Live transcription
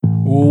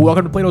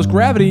Welcome to Plato's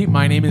Gravity.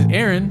 My name is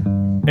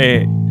Aaron.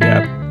 Hey,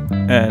 yep.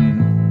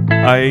 And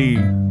I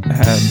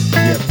had,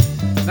 yep.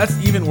 That's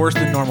even worse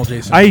than normal,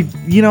 Jason.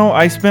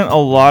 I spent a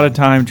lot of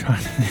time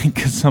trying to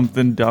think of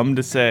something dumb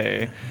to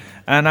say.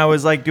 And I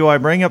was like, do I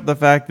bring up the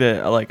fact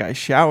that, like, I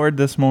showered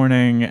this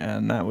morning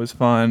and that was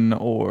fun?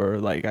 Or,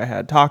 like, I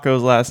had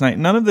tacos last night?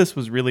 None of this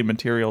was really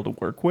material to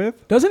work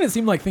with. Doesn't it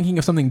seem like thinking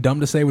of something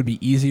dumb to say would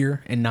be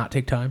easier and not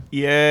take time?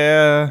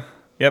 Yeah.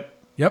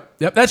 Yep.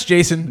 That's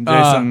Jason.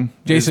 Jason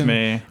Jason. is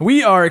me.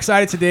 We are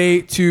excited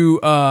today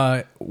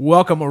to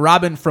welcome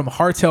Robin from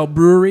Hartel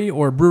Brewery,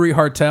 or Brewery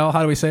Hartel.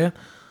 How do we say it?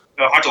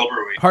 Hartel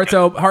Brewery.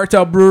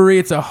 Hartel Brewery.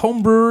 It's a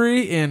home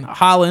brewery in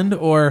Holland,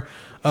 or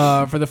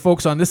for the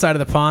folks on this side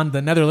of the pond,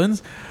 the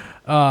Netherlands.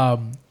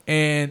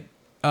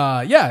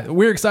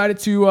 We're excited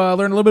to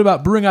learn a little bit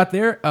about brewing out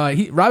there.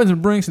 Robin's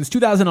been brewing since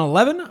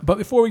 2011, but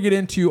before we get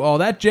into all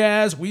that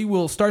jazz, we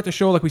will start the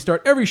show like we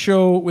start every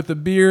show with the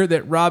beer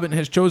that Robin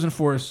has chosen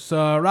for us.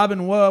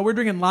 Robin, we're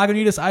drinking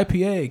Lagunitas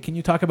IPA. Can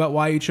you talk about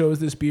why you chose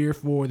this beer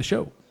for the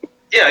show?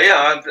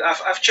 Yeah.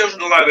 I've chosen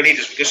the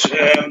Lagunitas because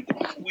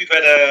we've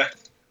had a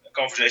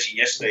conversation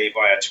yesterday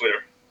via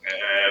Twitter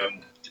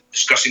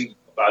discussing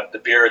about the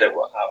beer that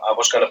I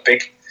was going to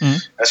pick. Mm-hmm.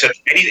 I said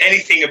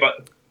anything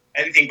but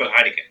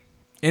Heineken.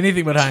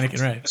 Anything but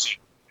Heineken, right?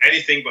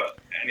 Anything but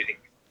anything.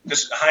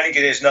 Because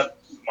Heineken is not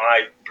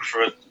my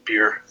preferred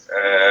beer.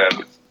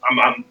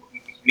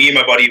 Me and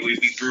my buddy, we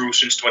brew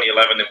since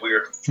 2011, and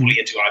we're fully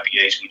into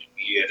IPAs.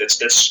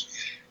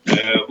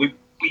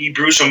 We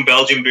brew some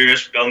Belgian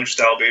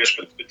style beers,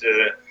 but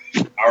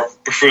our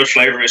preferred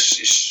flavor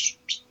is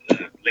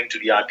linked to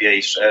the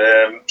IPAs.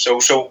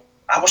 So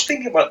I was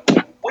thinking about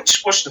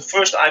which was the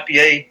first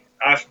IPA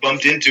I've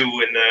bumped into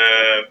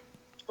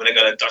when I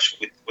got in touch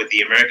with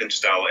the American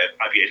style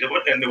IPAs,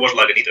 and there was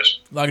Lagunitas.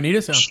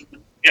 Lagunitas,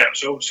 yeah.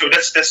 So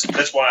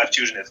that's why I've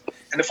chosen it.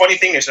 And the funny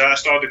thing is, I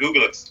started to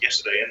Google it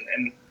yesterday,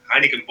 and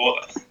Heineken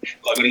bought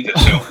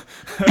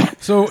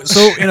Lagunitas.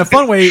 So in a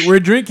fun way, we're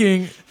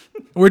drinking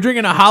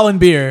a Holland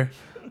beer,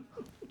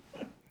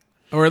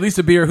 or at least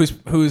a beer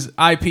whose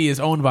IP is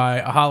owned by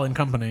a Holland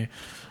company.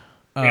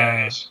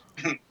 Yeah, it is.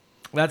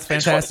 That's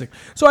fantastic.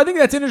 So I think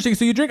that's interesting.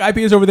 So you drink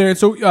IPAs over there. And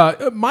so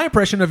my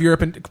impression of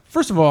Europe, and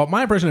first of all,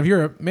 my impression of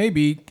Europe may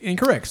be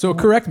incorrect. So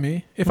correct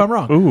me if I'm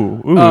wrong.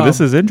 Ooh, this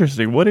is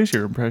interesting. What is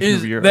your impression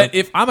of Europe? That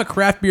if I'm a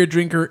craft beer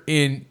drinker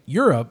in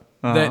Europe,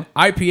 that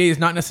IPA is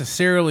not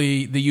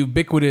necessarily the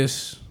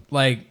ubiquitous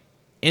like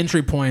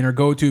entry point or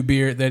go-to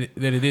beer that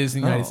it is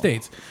in the United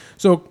States.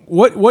 So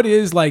what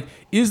is like?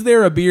 Is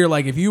there a beer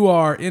like if you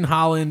are in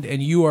Holland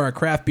and you are a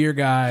craft beer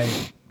guy?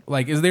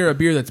 Like, is there a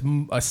beer that's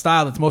a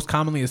style that's most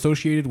commonly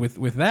associated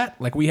with that?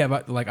 Like we have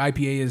like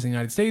IPAs in the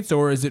United States,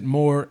 or is it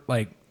more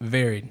like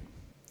varied?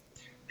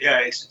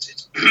 Yeah,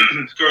 it's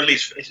currently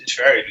it's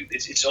varied.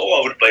 It's all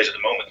over the place at the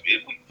moment.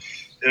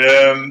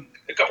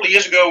 A couple of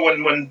years ago,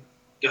 when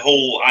the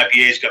whole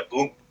IPAs got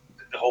boomed,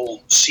 the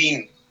whole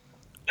scene.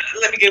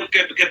 Let me get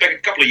back a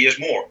couple of years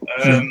more.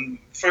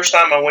 First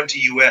time I went to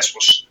US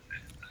was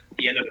at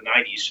the end of the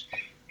 90s.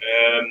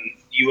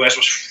 US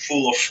was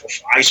full of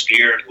ice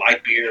beer,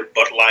 light beer,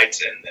 Bud Light,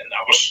 and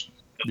I was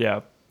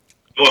no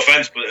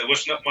offense, but it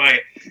was not my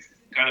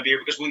kind of beer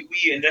because we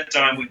in that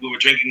time we were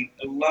drinking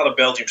a lot of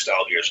Belgian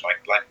style beers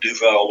like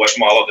Duvel,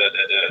 Westmalle,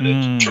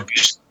 the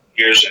Tropisch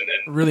beers,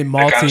 and really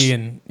malty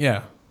and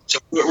yeah. So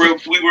we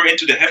were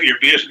into the heavier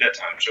beers at that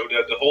time. So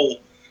the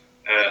whole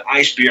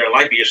ice beer,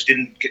 light beers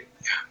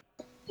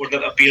was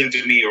not appealing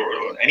to me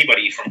or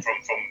anybody from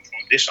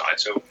this side.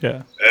 So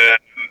yeah.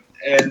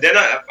 And then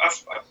I've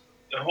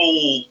the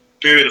whole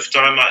period of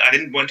time I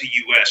didn't went to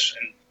US,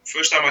 and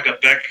first time I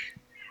got back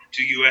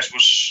to US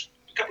was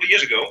a couple of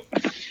years ago,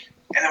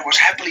 and I was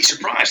happily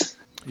surprised.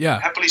 Yeah,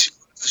 happily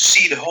surprised to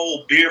see the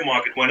whole beer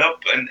market went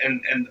up,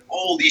 and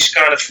all these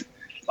kind of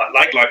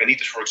like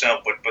Lagunitas, for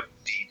example, but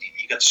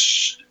you got a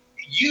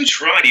huge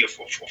variety of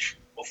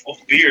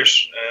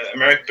beers,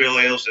 American Pale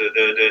Ales,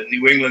 the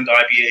New England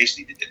IPAs.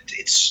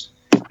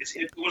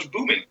 It was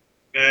booming,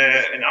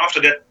 and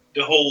after that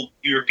the whole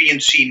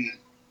European scene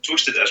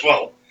twisted as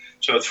well.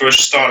 So it first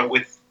started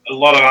with a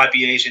lot of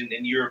IPAs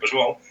in Europe as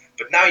well,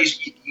 but now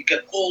you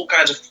get all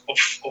kinds of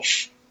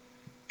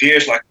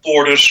beers like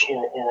porters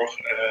or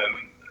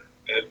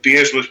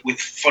beers with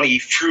funny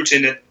fruit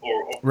in it,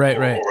 or right.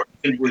 Or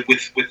with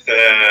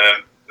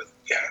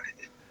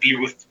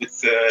beer with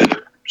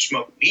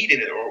smoked meat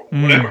in it or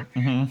whatever.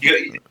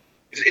 Mm-hmm.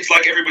 It's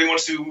like everybody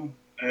wants to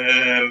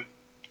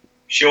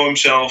show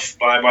himself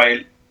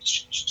by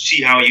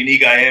see how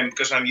unique I am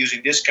because I'm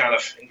using this kind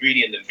of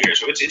ingredient in beer.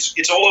 So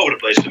it's all over the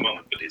place at the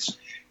moment, but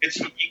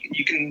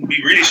you can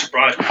be really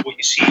surprised with what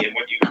you see and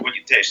what you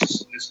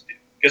taste.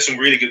 Get some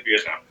really good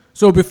beers now.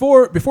 So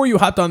before you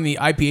hopped on the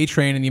IPA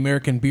train and the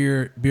American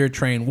beer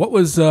train, what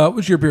was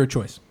your beer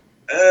choice?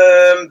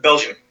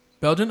 Belgian.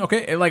 Belgian,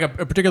 okay, like a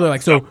particular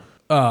like so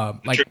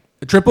like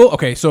a triple.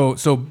 Okay, so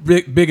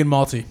big and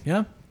malty,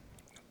 yeah.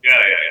 Yeah.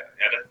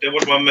 That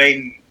was my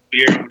main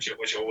beer, which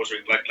I was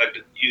like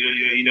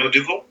you know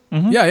Duvel.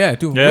 Mm-hmm. Yeah,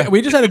 Duvel. Yeah.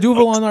 We just had a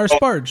Duvel on our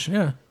Sparge.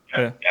 Yeah.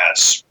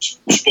 it's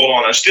spot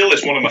on. And still,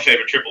 it's one of my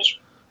favorite triples.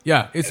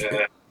 Yeah, it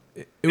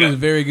was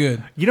very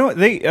good. You know,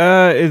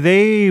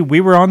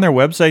 we were on their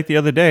website the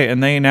other day,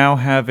 and they now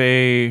have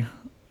an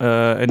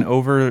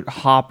over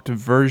hopped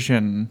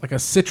version, like a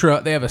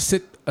Citra. They have a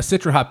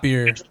Citra hop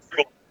beer.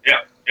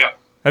 Yeah.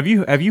 Have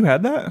you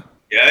had that?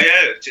 Yeah.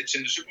 It's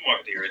in the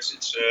supermarket here.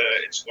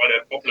 It's quite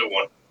a popular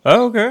one.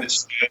 Oh, okay.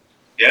 It's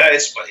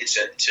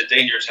a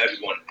dangerous heavy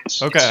one.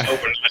 It's over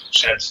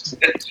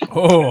 9%.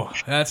 Oh,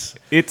 that's.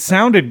 It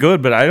sounded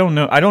good, but I don't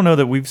know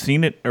that we've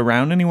seen it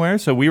around anywhere.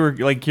 So we were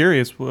like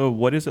curious. Well,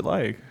 what is it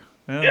like?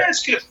 Yeah,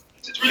 it's good.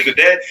 It's really good.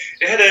 They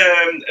had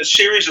a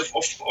series of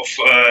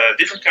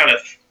different kind of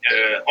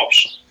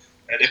hops.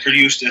 They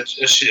produced a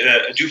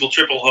dual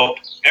triple hop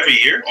every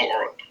year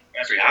or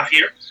every half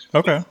year.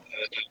 Okay.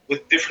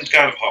 With different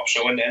kind of hops.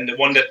 So and the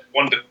one that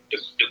won the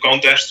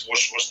contest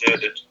was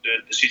the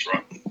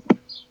Citra.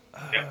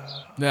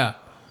 Yeah.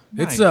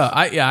 Nice. It's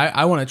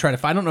I want to try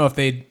to. I don't know if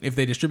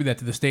they distribute that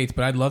to the States,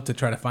 but I'd love to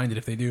try to find it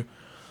if they do.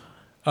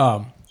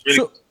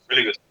 Really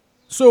good.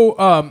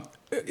 So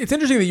it's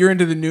interesting that you're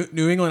into the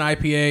New England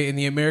IPA and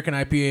the American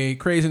IPA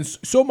craze, and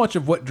so much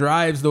of what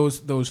drives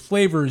those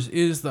flavors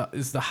is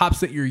the hops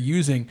that you're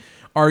using.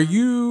 Do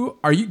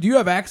you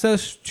have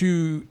access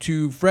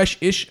to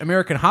fresh-ish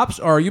American hops,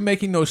 or are you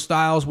making those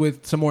styles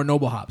with some more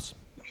noble hops?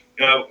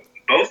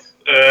 Both.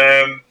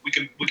 We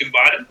can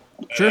buy them.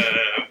 Sure.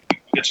 We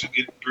get some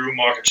good brew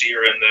markets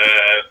here,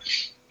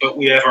 but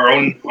we have our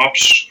own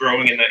hops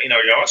growing in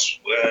our yards.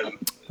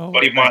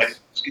 Buddy of mine,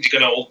 he's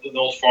got an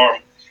old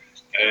farm.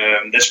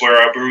 That's where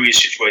our brewery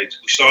is situated.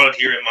 We started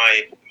here in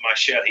my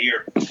shed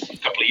here a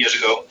couple of years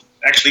ago.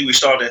 Actually, we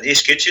started in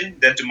his kitchen,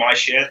 then to my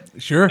shed.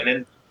 Sure. And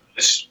then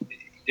this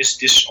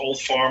old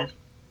farm.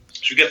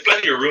 So we get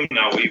plenty of room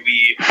now.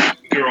 We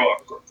grow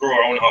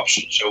our own hops.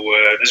 So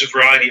there's a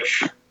variety of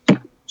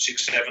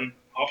 6-7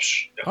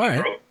 hops that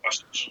we grow.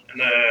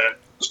 And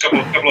there's a couple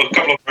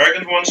of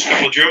American ones, a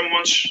couple of German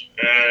ones.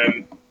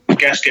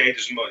 Cascade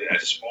is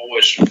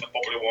always a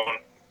popular one.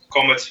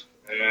 Comet.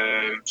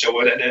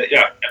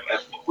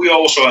 We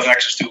also have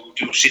access to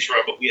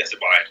Citra, but we have to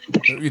buy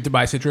it. You have to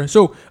buy Citra.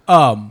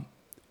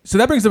 So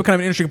that brings up kind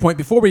of an interesting point.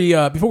 Before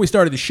we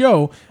started the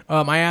show,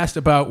 I asked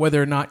about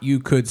whether or not you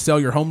could sell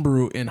your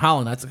homebrew in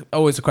Holland. That's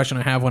always a question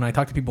I have when I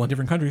talk to people in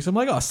different countries. I'm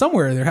like,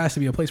 somewhere there has to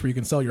be a place where you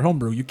can sell your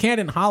homebrew. You can't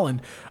in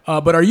Holland,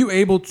 but are you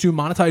able to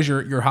monetize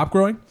your hop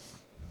growing?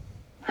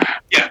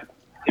 Yeah,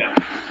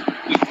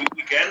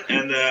 we can.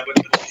 And but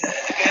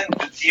again,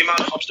 the amount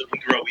of hops that we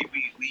grow,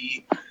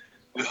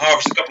 we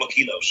harvest a couple of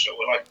kilos. So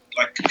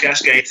like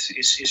Cascade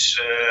is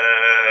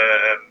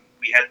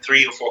we had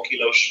 3 or 4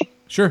 kilos.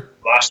 Sure.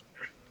 Last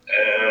year.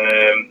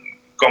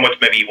 Comet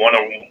maybe 1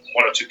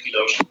 or 2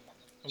 kilos.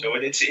 So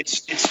it's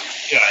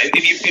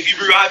if you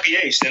brew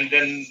IPAs,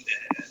 then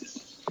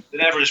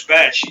the average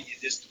batch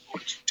is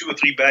 2 or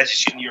 3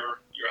 batches in you're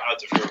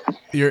out of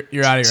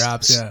you're out of your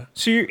hops. Yeah.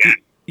 So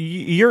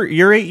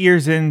you're 8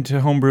 years into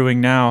homebrewing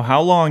now.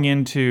 How long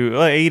into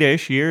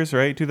 8-ish years,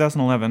 right?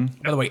 2011.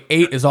 By the way,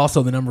 8 is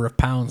also the number of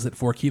pounds that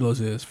 4 kilos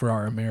is for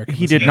our American.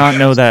 He did not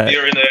know that.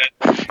 You're in the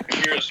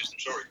imperial system.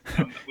 Sorry.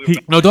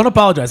 No, don't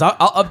apologize. I'll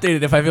update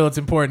it if I feel it's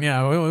important.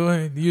 Yeah,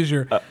 we'll use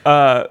your.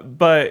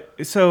 But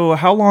so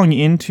how long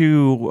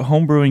into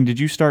homebrewing did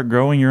you start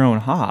growing your own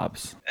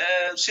hops?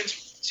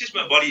 Since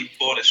my buddy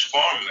bought his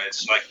farm,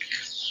 it's like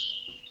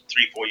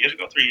 3-4 years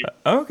ago.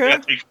 Okay. Yeah,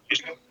 3-4 years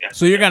ago. Yeah.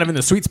 So you're kind of in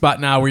the sweet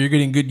spot now, where you're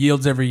getting good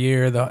yields every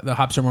year. The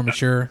hops are more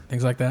mature,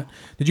 things like that.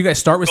 Did you guys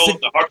start with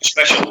the Hartel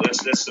Special?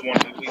 That's the one.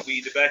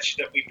 The batch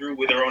that we brew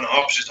with our own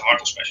hops is the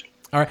Hartel Special.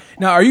 All right.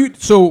 Now,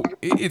 so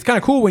it's kind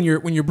of cool when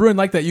you're brewing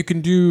like that. You can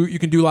do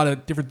a lot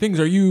of different things.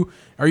 Do you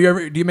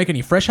make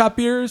any fresh hop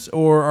beers,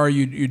 or are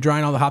you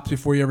drying all the hops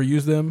before you ever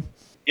use them?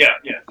 Yeah.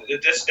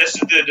 That's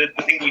the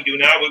thing we do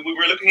now. We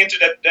were looking into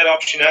that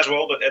option as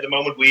well, but at the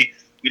moment we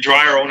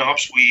dry our own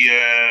hops. We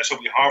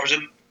harvest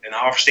them, and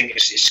harvesting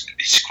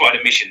is quite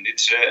a mission.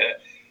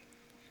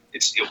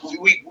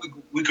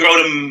 We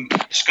grow them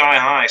sky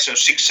high, so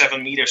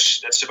 6-7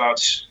 meters. That's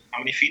about how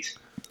many feet?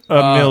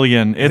 A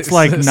million. It's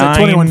like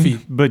 21 feet.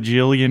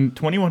 Bajillion,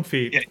 21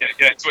 feet.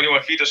 Yeah,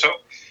 21 feet or so.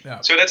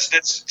 Yeah. So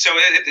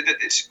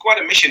it's quite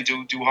a mission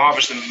to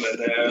harvest them.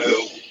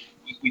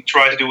 We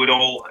try to do it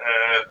all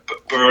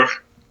per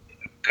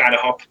kind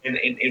of hop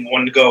in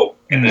one go.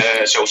 And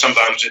so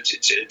sometimes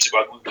it's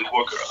about we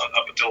work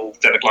up until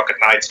 10 o'clock at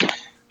night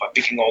by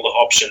picking all the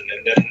hops, and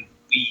then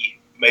we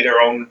made our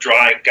own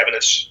dry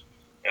cabinets,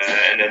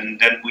 and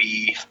then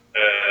we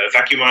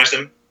vacuumize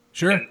them.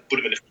 Sure. And put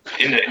them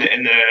in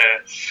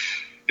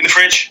the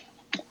fridge.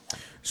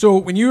 So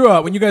when you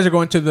guys are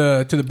going to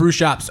the brew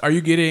shops, are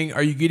you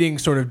getting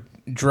sort of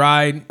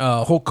dried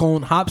whole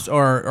cone hops,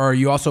 or are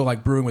you also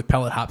like brewing with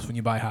pellet hops when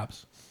you buy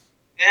hops?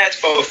 Yeah, it's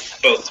both.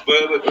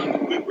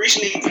 We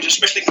recently,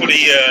 especially for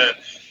the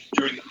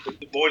during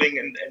the boiling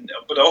and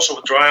but also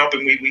with dry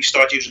hopping, we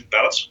start using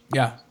pellets.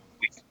 Yeah.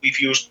 We've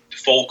used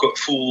full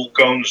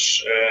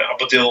cones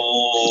up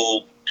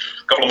until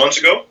a couple of months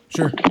ago.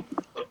 Sure.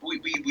 We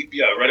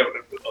read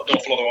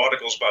awful lot of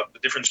articles about the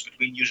difference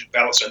between using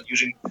pellets and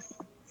using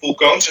full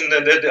cones, and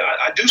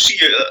I do see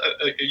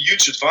a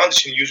huge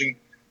advantage in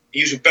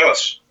using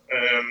pellets.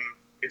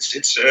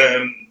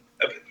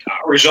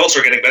 Our results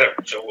are getting better,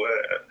 so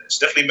it's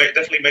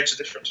definitely makes a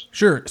difference.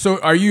 Sure. So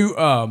are you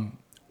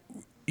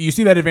you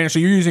see that advantage? So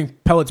you're using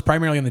pellets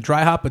primarily in the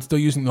dry hop, but still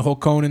using the whole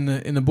cone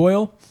in the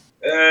boil.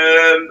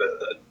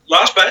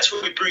 Last batch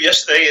we brewed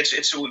yesterday,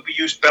 we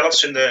used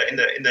pellets in the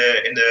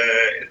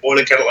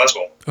boiling kettle as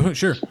well. Oh,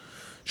 sure.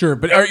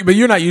 But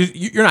you're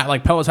not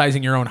like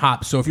pelletizing your own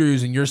hops. So if you're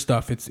using your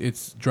stuff,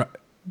 it's dry.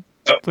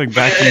 It's like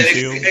vacuum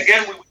sealed.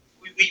 Again,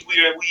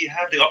 we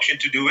have the option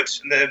to do it,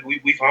 and then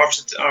we've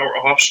harvested our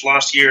hops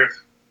last year,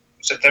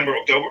 September,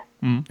 October.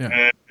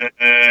 Yeah.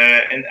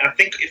 And I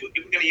think if we're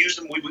going to use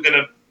them, we're going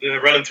to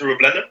run them through a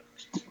blender.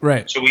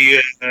 Right. So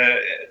you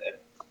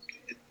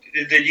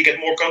get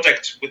more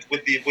contact with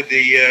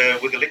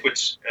the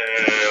liquids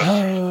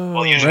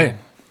while using right. them.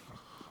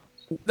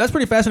 That's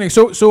pretty fascinating.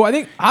 So I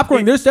think hop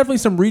growing, there's definitely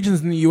some regions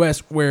in the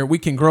U.S. where we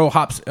can grow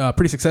hops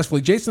pretty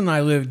successfully. Jason and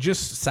I live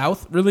just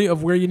south, really,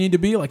 of where you need to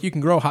be. Like, you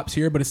can grow hops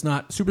here, but it's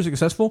not super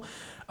successful.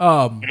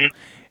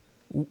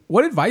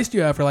 What advice do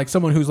you have for, like,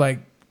 someone who's, like,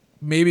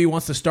 maybe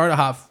wants to start a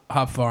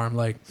hop farm?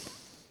 Like,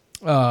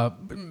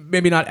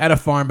 maybe not at a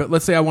farm, but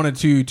let's say I wanted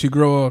to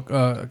grow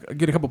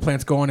get a couple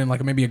plants going in,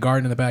 like, maybe a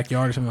garden in the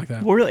backyard or something like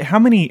that. Well, really, how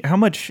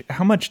much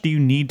do you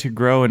need to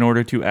grow in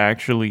order to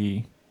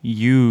actually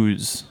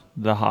use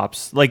the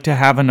hops, like to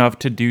have enough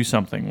to do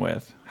something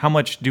with? How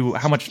much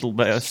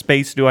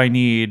space do I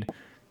need?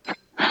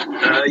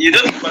 You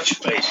don't need much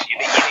space. You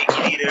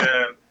need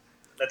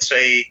let's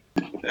say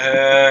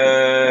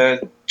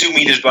 2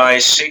 meters by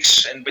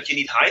 6, but you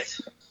need height.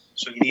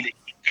 So you need a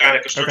kind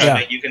of construction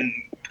that you can,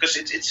 because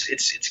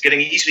it's getting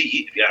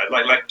easily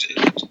like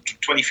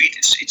 20 feet.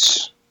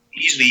 It's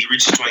easily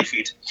reaches 20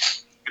 feet,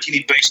 but you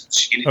need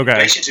patience.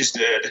 Patience is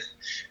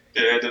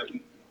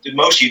the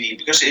most you need,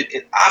 because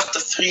after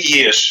 3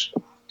 years,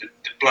 the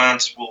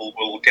plant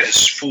will get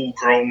its full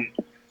grown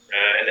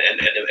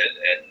and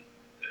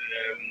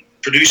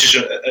produces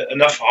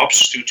enough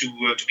hops to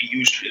be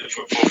used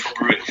for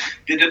brewing.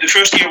 The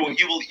first year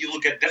you will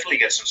definitely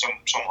get some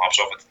hops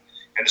of it,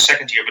 and the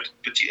second year, but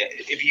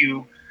if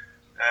you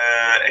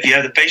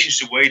have the patience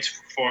to wait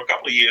for a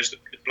couple of years, the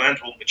plant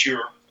will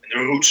mature, and the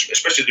roots,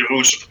 especially the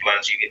roots of the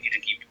plants, you need to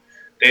keep.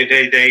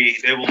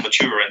 They will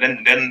mature,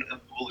 and then it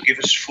will give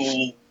us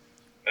full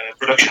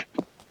production.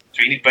 So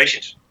you need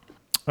patience.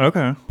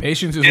 Okay.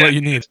 Patience is what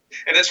you need.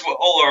 And that's what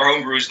all our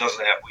home brews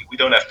doesn't have. We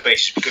don't have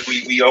patience, because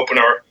we open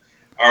our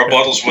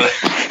bottles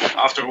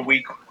after a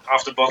week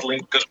after bottling,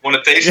 because we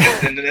want to taste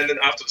it, and then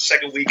after the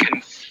second week,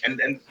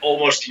 and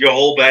almost your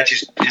whole batch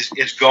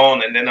is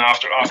gone, and then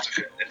after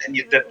and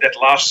then that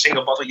last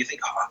single bottle, you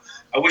think,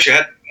 I wish I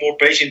had more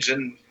patience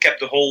and kept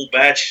the whole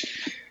batch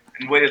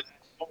and waited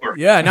longer.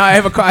 Yeah, now I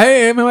have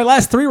my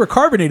last 3 were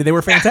carbonated. They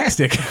were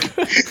fantastic.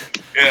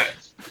 Yeah.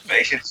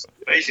 Patience.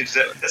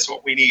 That's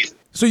what we need.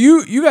 So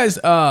you guys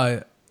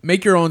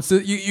make your own.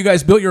 You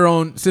guys built your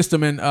own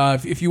system, and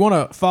if you want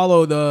to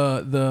follow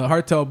the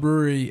Hartel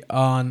Brewery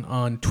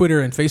on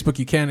Twitter and Facebook,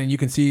 you can, and you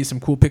can see some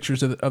cool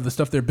pictures of the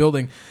stuff they're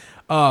building.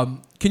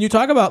 Can you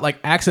talk about, like,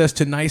 access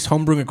to nice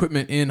homebrewing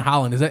equipment in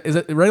Holland? Is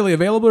that readily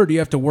available, or do you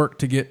have to work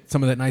to get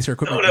some of that nicer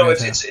equipment? No,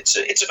 it's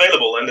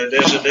available, and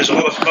there's a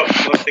lot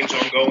of things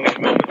ongoing at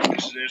the moment,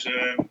 because there's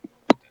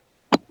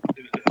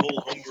the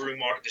whole homebrewing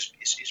market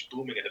is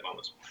booming at the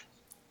moment.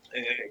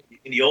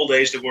 In the old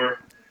days, there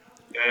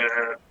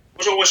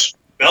was always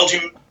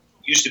Belgium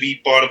used to be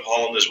part of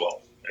Holland as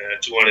well.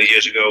 200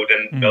 years ago,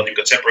 then Belgium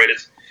got separated,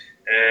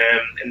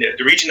 and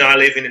the region I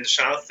live in the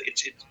south,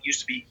 it used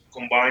to be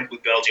combined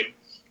with Belgium,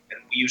 and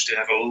we used to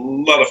have a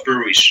lot of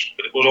breweries,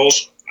 but it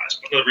was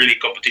not really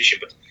competition.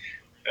 But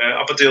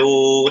up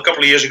until a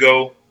couple of years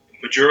ago, the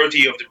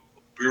majority of the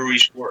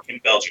breweries were in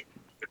Belgium.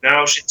 But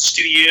now, since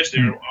 2 years,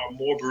 there are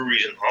more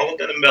breweries in Holland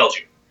than in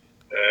Belgium.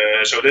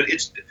 So that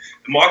it's the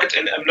market,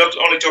 and I'm not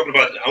only talking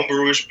about home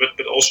brewers,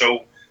 but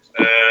also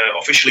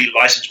officially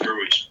licensed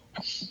breweries.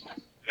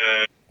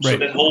 So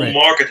that whole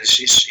market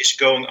is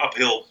going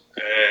uphill,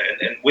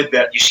 and with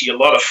that, you see a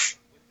lot of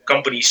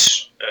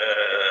companies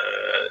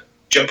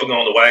jumping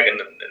on the wagon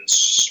and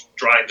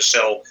trying to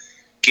sell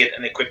kit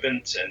and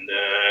equipment, and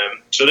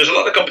so there's a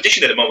lot of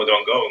competition at the moment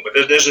ongoing. But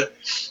there's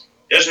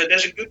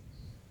a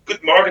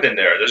good market in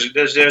there. There's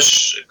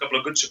a couple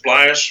of good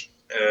suppliers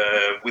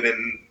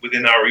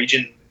within our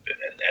region,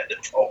 and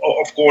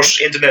of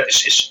course, internet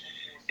is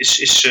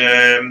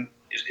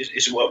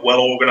well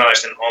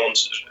organized in Holland,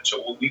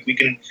 so we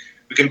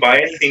can buy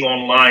anything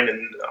online,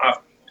 and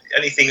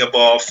anything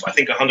above, I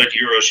think,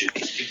 €100 you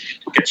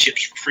get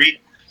ships for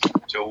free.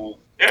 So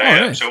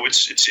nice. So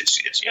it's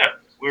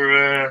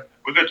we're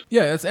good.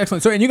 Yeah, that's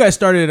excellent. So, and you guys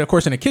started, of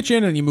course, in a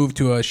kitchen, and you moved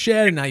to a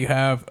shed, and now you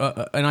have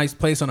a nice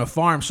place on a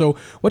farm. So,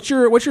 what's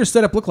your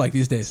setup look like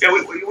these days? Yeah,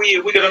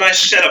 we got a nice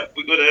setup.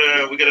 We built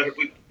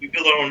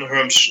our own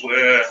herms,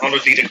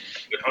 100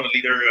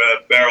 liter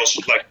barrels.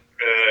 Like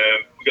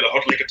we got a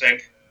hot liquor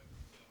tank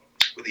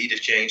with a heat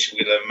exchange.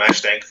 We got a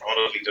mash tank for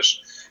 100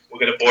 liters. We've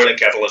got a boiling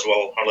kettle as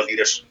well, 100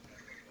 liters.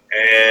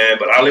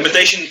 But our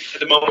limitation at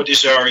the moment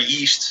is our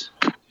yeast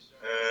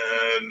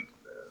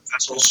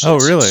vessels. Oh,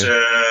 really? It's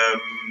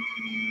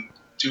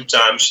 2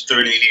 times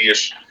 30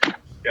 liters.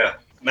 Yeah,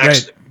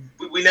 max.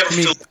 Right. We never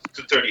fill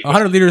to 30.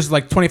 100 liters is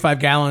like 25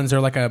 gallons, or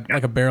like a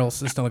barrel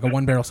system, like a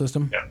 1-barrel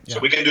system. Yeah. So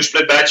we can do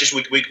split batches.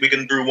 We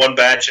can brew one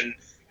batch and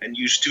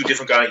use 2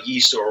 different kind of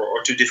yeast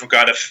or 2 different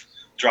kind of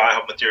dry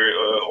hop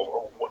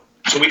material.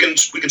 So we can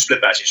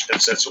split batches.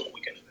 That's all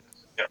we can do.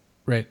 Yeah.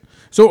 Right.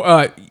 So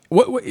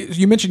what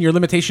you mentioned your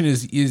limitation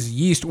is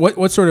yeast.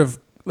 What sort of,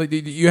 like, do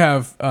you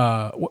have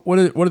what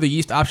are the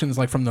yeast options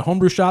like from the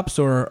homebrew shops,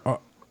 or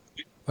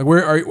like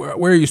where are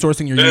you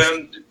sourcing your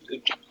yeast?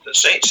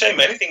 Same.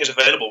 Anything is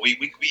available. We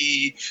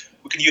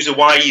can use the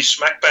Y yeast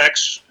smack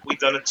packs. We've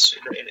done it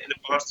in the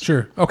past.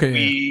 Sure.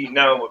 Okay.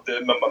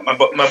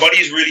 My buddy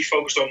is really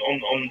focused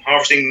on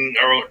harvesting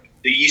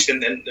the yeast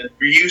and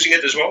reusing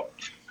it as well.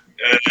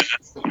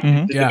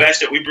 The batch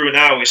that we brew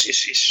now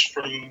is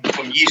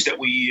from yeast that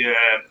we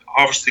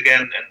harvested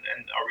again and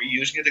are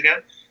reusing it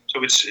again.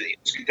 So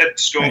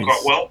that's going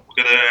quite well.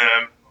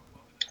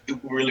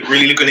 We're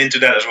really looking into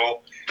that as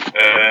well.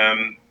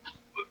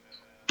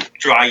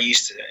 Dry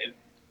yeast.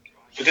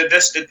 But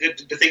that's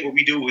the thing what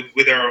we do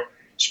with our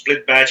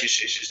split batches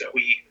is that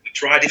we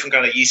try different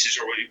kind of yeasts,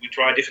 or we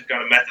try different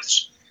kind of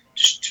methods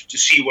to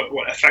see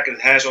what effect it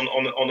has on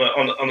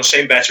the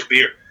same batch of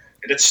beer.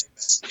 And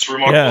that's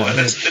remarkable. Yeah. And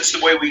that's the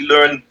way we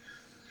learn.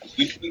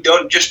 We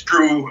don't just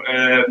brew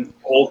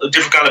all the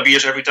different kind of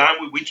beers every time.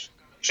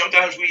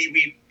 Sometimes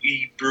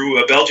we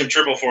brew a Belgian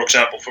triple, for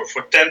example,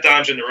 for 10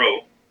 times in a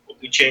row.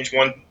 We change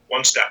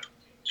one step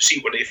to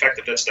see what the effect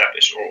of that step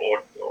is,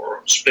 or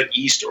split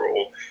yeast,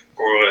 or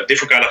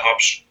different kind of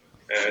hops.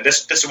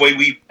 That's the way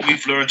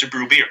we've learned to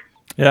brew beer.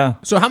 Yeah.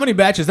 So how many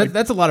batches?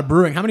 That's a lot of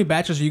brewing. How many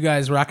batches are you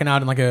guys rocking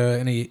out in like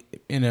in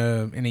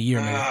a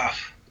year?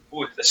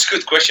 That's a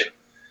good question.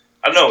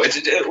 I don't know.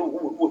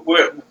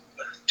 We're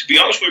to be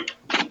honest, we're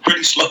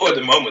pretty slow at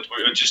the moment.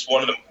 We're just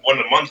one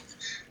a month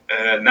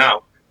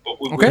now. But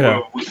we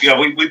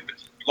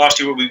last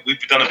year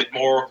we've done a bit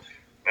more.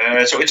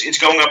 So it's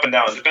going up and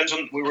down. It depends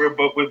on we're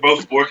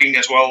both working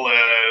as well.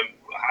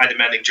 High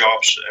demanding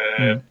jobs.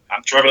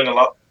 I'm traveling a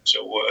lot,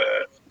 so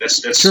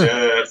that's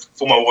Sure.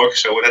 For my work.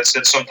 So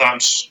that's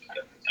sometimes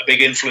a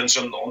big influence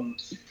on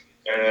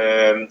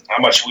how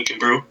much we can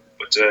brew.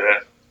 But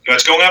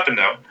it's going up and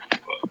down.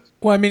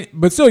 Well, I mean,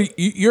 but still,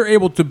 you're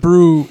able to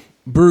brew.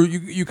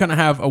 You kind of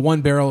have a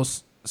 1-barrel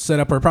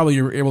setup, or probably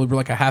you're able to brew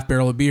like a half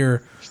barrel of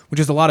beer, which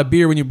is a lot of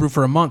beer when you brew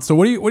for a month. So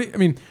what do you I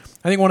mean,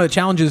 I think one of the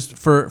challenges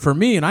for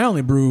me, and I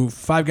only brew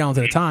 5 gallons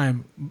at a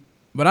time,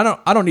 but I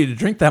don't need to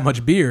drink that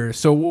much beer.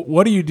 So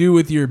what do you do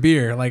with your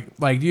beer? Like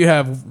do you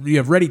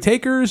have ready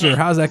takers, or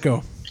how's that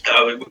go?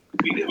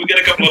 We get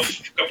a couple of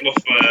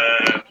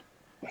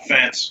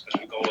fans, as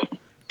we call it.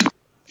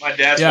 My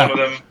dad's one of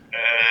them.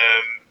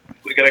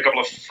 We get a couple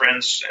of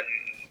friends, and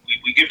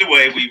we give it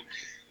away. We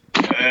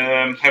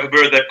have a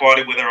birthday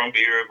party with our own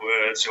beer.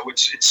 So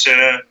it's.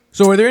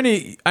 So are there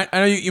any? I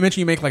know you mentioned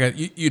you make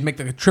you'd make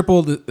like a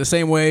triple the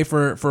same way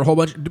for a whole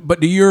bunch. But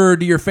do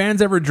your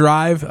fans ever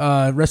drive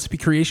recipe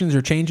creations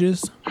or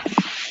changes?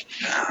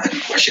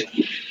 Good question.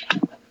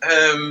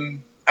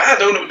 I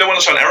don't want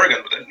to sound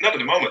arrogant, but not at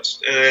the moment.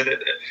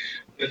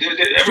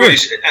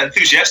 Everybody's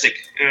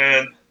enthusiastic.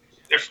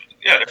 They're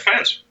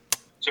fans.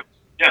 So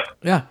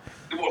Yeah.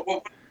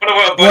 One of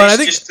our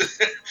buddies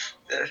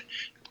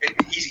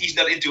he's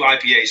not into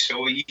IPAs,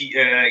 so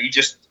he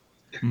just.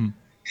 You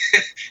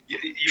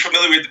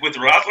familiar with the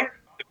Radler?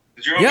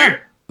 The German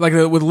beer? Like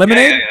with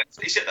lemonade? Yeah.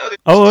 He said, yeah.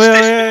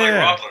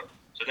 Radler.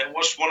 So that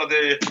was one of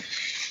the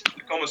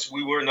comments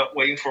we were not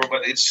waiting for,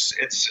 but it's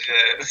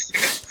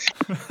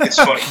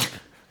funny.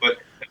 But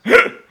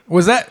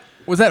was that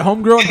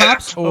homegrown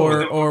hops,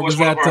 or was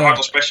one that of our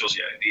Hartel specials?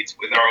 Yeah, indeed,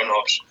 with our own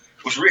hops.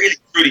 It was really.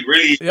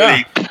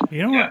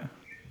 You know what?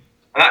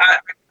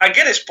 I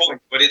get his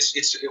point, but it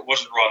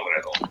wasn't Radler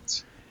at all.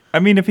 I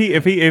mean,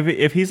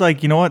 if he's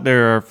like, you know what,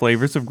 there are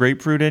flavors of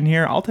grapefruit in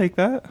here, I'll take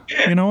that.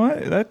 Yeah. You know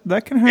what,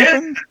 that can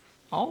happen. Yeah.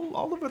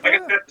 I'll live with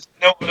that. that.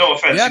 No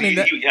offense. Yeah, I mean,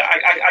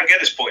 I get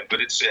his point, but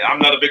I'm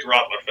not a big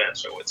Radler fan,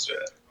 so it's.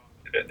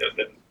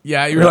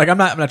 Yeah, you're like, I'm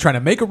not trying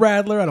to make a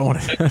Radler. I don't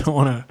want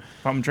to.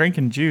 If I'm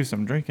drinking juice,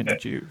 I'm drinking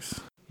juice.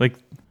 Like,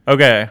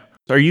 okay,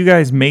 so are you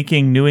guys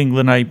making New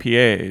England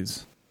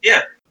IPAs?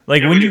 Yeah.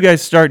 Like, when did you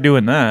guys start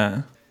doing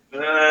that?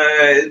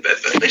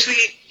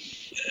 Basically,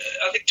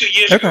 I think 2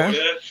 years ago.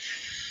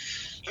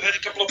 We had a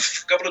couple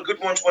of good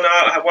ones when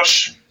I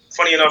was,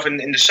 funny enough, in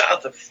the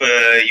south of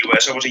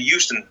US. I was in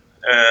Houston.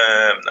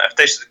 I've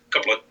tasted a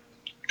couple of.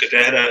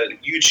 They had a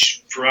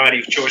huge variety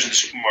of choice in the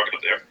supermarket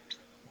up there.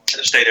 And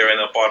I stayed there in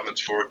an apartment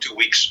for 2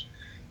 weeks.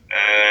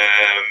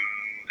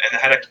 And I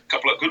had a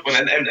couple of good ones,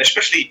 and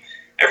especially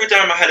every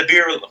time I had a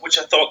beer which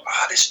I thought,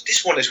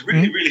 this one is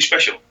really really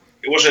special.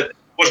 It was a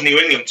New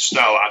England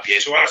style IPA,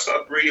 so I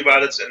started reading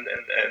about it, and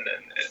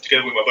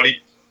together with my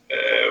buddy,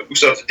 we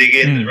started to dig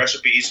in the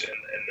recipes,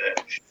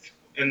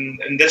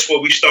 and that's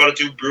what we started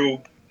to brew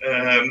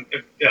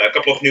a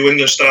couple of New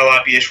England style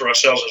IPAs for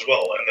ourselves as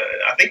well. And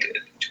I think,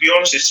 to be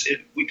honest,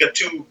 we got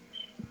two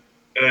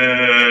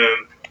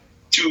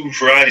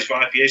varieties of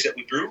IPAs that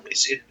we brew.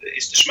 It's the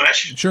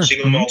Smash, sure.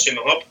 single malt,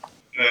 single hop,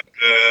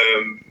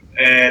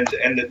 and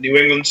the New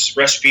England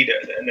recipe.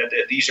 And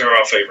these are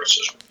our favorites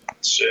as well.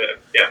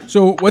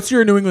 So what's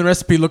your New England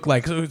recipe look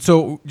like?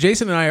 So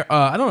Jason and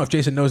I don't know if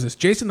Jason knows this.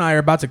 Jason and I are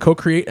about to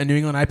co-create a New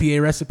England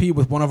IPA recipe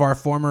with one of our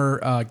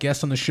former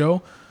guests on the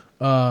show.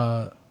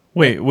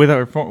 Wait,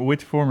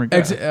 which former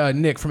guest?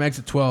 Nick from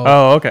Exit 12.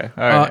 Oh, okay.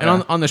 All right.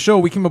 And on the show,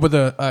 we came up with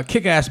a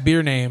kick-ass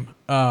beer name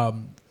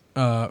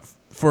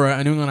for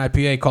a New England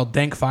IPA called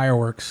Dank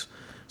Fireworks.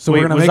 So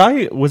wait,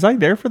 was I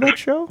there for that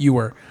show? You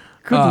were.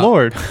 Good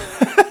Lord.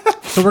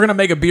 So we're gonna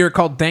make a beer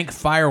called Dank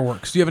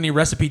Fireworks. Do you have any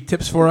recipe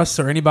tips for us,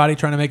 or anybody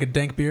trying to make a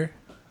dank beer?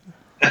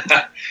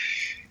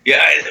 Yeah,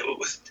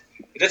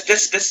 that's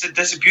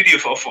the beauty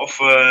of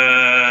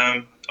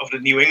the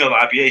New England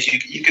IPAs.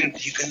 You can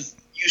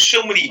use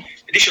so many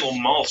additional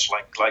malts,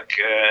 like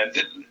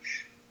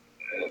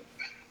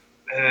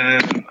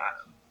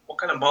what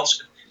kind of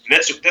malts?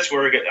 That's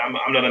where I'm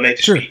not a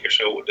native speaker,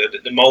 so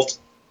the malt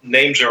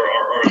names are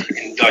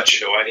in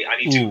Dutch. So I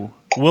need to.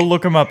 We'll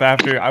look them up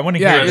after. I want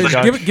to hear it in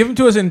Dutch. Give them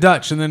to us in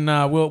Dutch, and then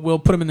we'll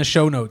put them in the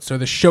show notes, or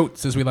the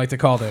shotes as we like to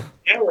call them.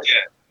 Yeah.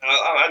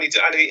 I need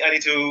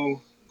to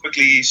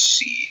quickly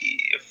see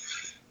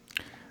if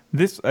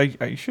this.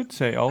 I should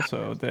say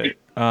also that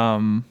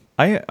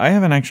I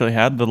haven't actually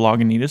had the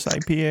Lagunitas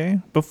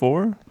IPA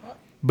before,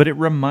 but it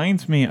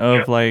reminds me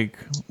of like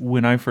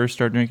when I first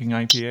started drinking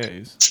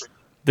IPAs.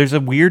 There's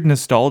a weird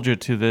nostalgia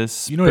to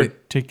this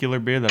particular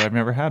beer that I've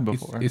never had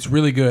before. It's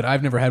really good.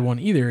 I've never had one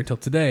either until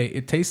today.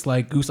 It tastes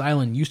like Goose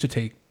Island used to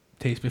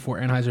taste before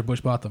Anheuser-Busch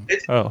bought them.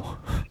 It's funny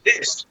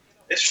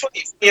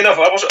enough.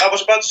 I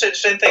was about to say the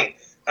same thing.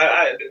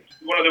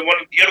 One of the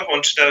other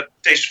ones that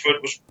tasted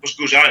good was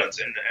Goose Island,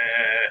 and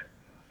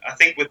I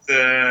think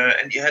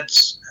and you had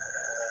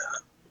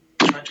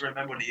I'm trying to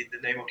remember the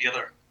name of the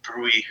other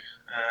brewery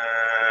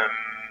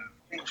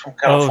from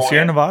California. Oh,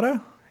 Sierra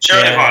Nevada.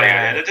 Sierra Nevada.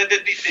 Yeah.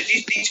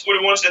 These were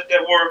the ones that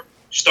were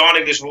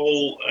starting this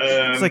whole.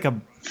 It's like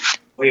a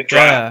way of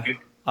trying. Yeah,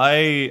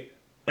 I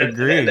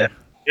agree.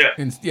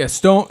 Yeah,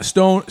 Stone is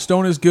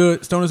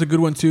good. Stone is a good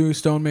one too.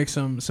 Stone makes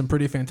some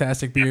pretty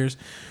fantastic beers.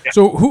 Yeah.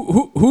 So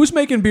who's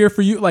making beer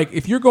for you? Like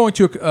if you're going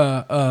to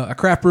a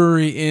craft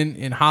brewery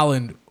in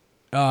Holland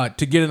to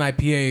get an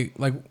IPA,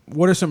 like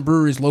what are some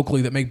breweries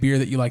locally that make beer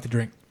that you like to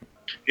drink?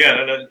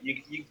 Yeah,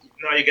 you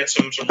get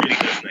some really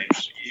good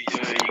names. You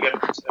get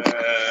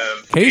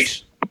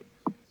Case.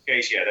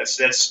 Case, yeah, that's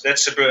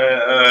a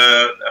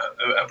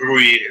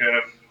brewery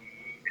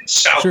in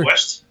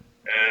Southwest.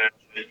 Sure.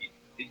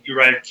 You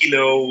write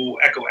Kilo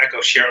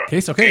Echo Sierra.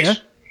 Case, okay, Case.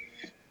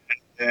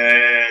 Yeah.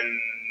 And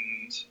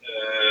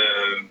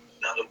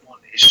another one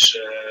is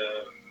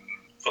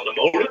Van der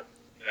Molen.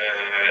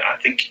 I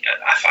think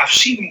I've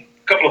seen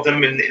a couple of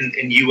them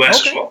in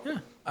US as well. Yeah,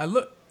 I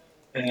look.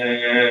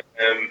 There's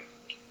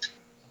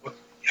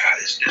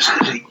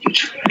a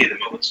huge variety at the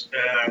moment.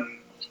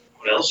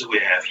 What else do we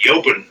have?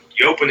 Jopen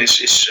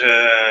is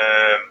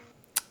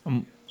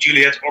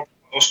Juliet,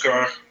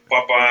 Oscar,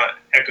 Papa,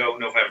 Echo,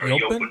 November.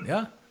 Jopen.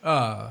 Yeah.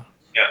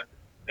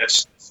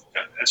 That's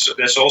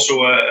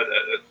also a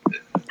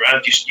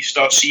brand you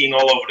start seeing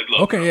all over the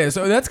globe. Okay, yeah.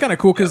 So that's kind of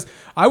cool because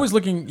I was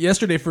looking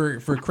yesterday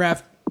for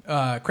craft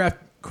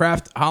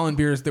Holland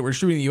beers that were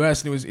shooting in the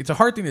U.S. and it's a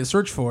hard thing to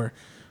search for,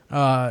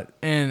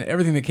 and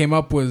everything that came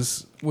up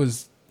was.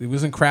 It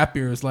wasn't craft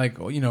beers like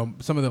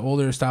some of the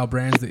older style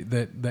brands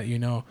that you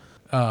know.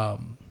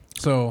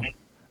 So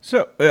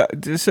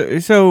this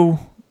is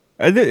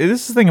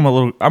the thing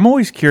I'm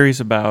always curious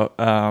about.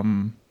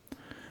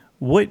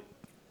 What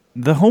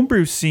the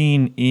homebrew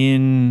scene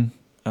in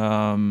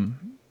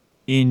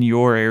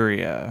your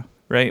area,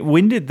 right?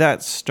 When did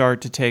that start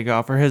to take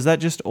off, or has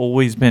that just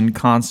always been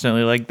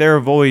constantly like there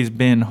have always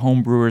been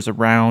homebrewers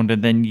around,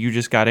 and then you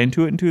just got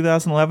into it in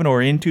 2011,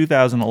 or in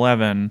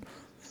 2011?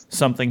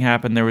 Something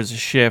happened, there was a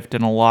shift,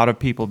 and a lot of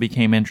people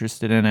became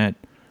interested in it.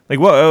 Like,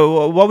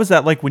 what was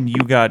that like when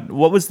you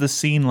what was the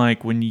scene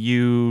like when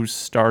you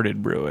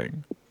started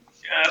brewing?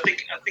 Yeah, I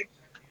think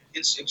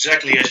it's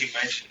exactly as you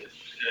mentioned.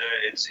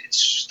 It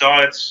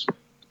started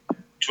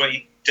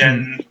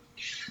 2010,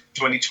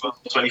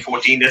 2012,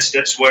 2014.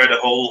 That's where the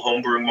whole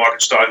homebrewing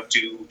market started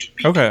to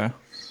peak. Okay.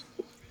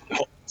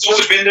 It's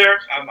always been there.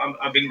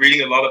 I've been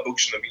reading a lot of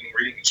books, and I've been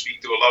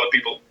speaking to a lot of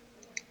people.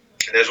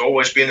 And there's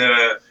always been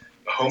a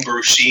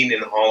homebrew scene in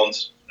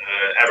Holland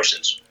ever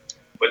since,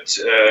 but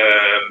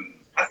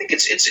I think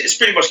it's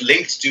pretty much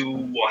linked to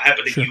what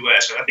happened in the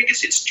US, and I think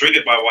it's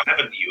triggered by what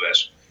happened in the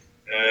US.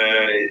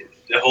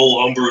 The whole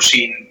homebrew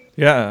scene,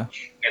 and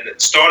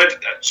it started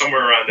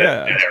somewhere around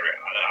that area.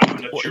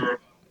 I'm not sure.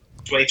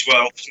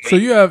 2012. So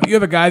you have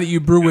a guy that you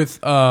brew with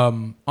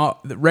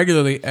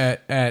regularly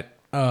at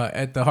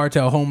the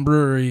Hartel Home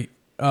Brewery.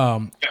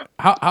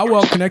 How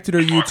well connected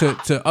are you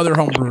to other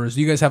home brewers?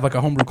 Do you guys have like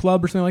a homebrew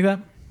club or something like that?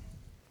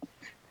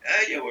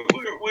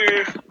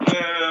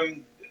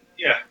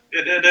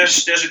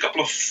 there's a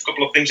couple of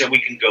things that we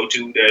can go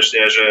to. There's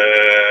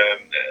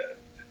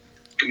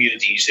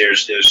communities.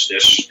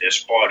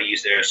 There's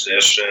parties.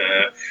 There's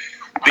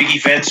big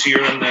events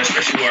here, and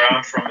especially where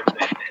I'm from in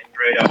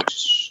Breda,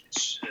 which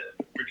is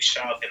pretty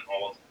south in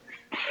Holland.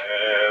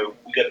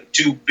 We got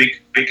two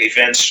big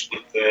events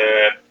with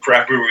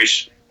craft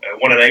breweries.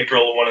 One in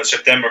April, one in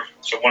September.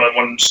 So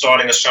one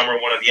starting the summer,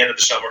 one at the end of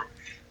the summer.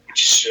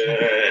 Which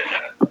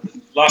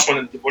last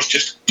one was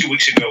just 2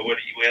 weeks ago, where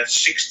we had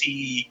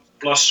 60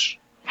 plus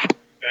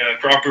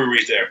craft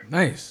breweries there.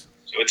 Nice.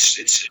 So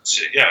there's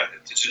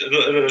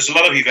a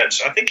lot of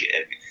events. I think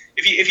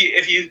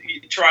if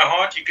you try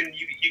hard, you can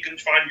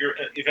find your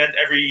event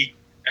every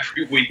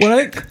week.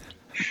 Well,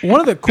 one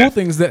of the cool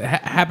things that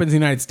happens in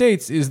the United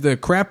States is the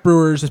craft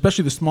brewers,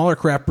 especially the smaller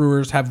craft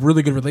brewers, have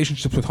really good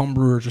relationships with home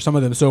brewers, or some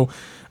of them. So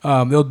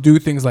they'll do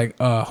things like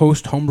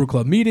host homebrew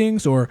club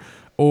meetings, or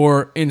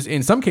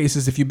in some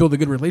cases, if you build a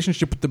good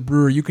relationship with the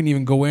brewer, you can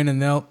even go in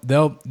and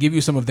they'll give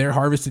you some of their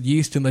harvested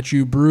yeast and let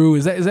you brew.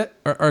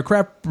 Are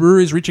craft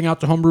breweries reaching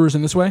out to home brewers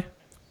in this way?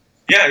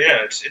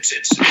 Yeah, it's the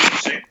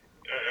same.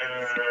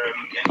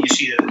 And you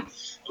see that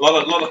a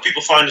lot of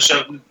people find each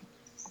other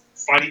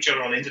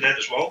on the internet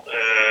as well,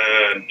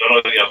 not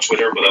only on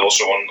Twitter but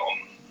also on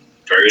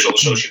various other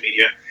social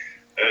media.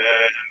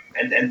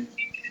 And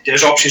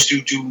there's options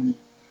to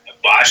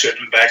buy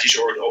certain batches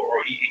or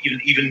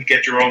even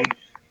get your own.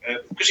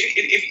 Because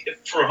if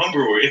for a home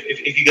brewer,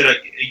 if you get a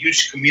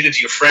huge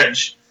community of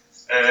friends,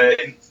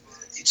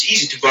 it's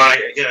easy to buy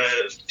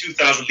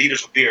 2,000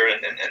 liters of beer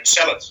and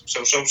sell it.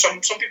 So some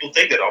people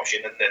take that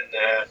option, and then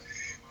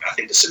I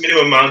think that's the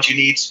minimum amount you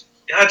need.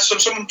 Yeah, some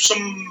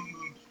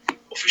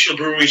official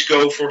breweries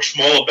go for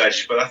smaller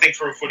batches, but I think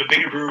for the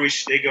bigger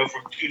breweries they go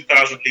for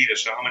 2,000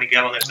 liters. So how many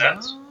gallons is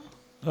that?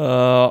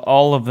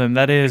 All of them.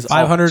 That is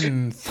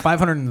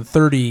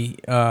 530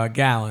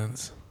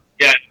 gallons.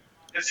 Yeah,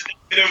 that's the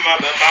minimum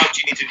amount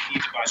you need to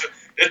buy. So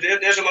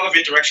there's a lot of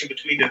interaction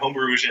between the home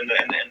brewers and the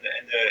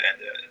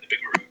big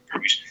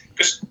breweries,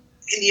 because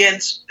in the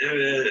end,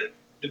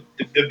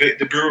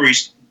 the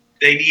breweries,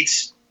 they need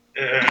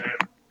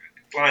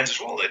clients as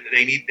well.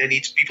 They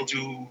need people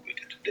to.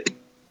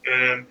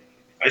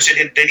 I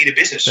said they need a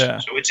business. Yeah.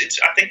 So I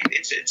think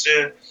it's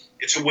a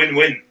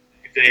win-win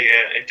if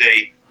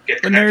they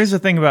get connected. And there is a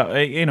thing about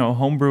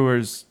home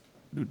brewers.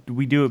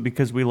 We do it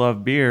because we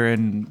love beer,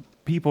 and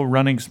people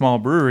running small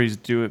breweries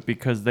do it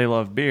because they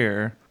love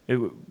beer.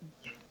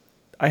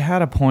 I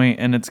had a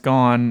point, and it's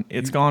gone.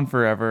 It's gone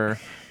forever.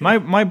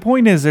 My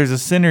point is, there's a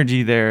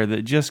synergy there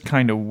that just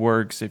kind of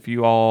works if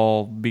you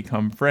all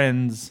become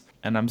friends.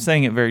 And I'm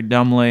saying it very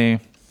dumbly.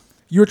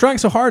 You were trying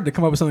so hard to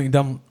come up with something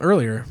dumb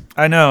earlier.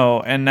 I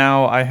know, and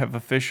now I have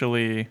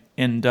officially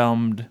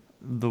endumbed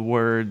the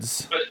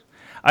words.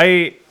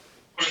 Was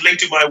linked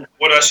to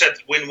what I said,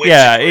 win-win.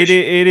 Yeah, situation.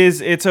 it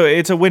is.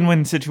 It's a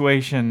win-win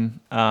situation.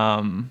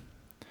 Well,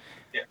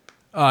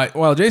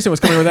 Jason was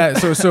coming with that.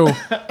 So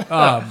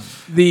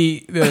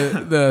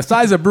the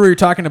size of brewery you're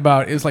talking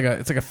about is like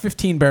a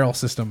 15 barrel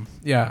system.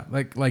 Yeah,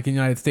 like in the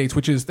United States,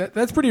 which is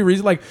that's pretty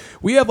reasonable. Like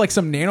we have like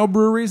some nano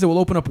breweries that will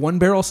open up 1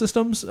 barrel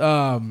systems.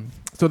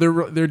 So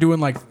they're doing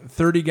like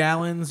 30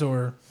 gallons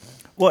or.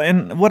 Well,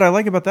 and what I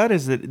like about that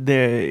is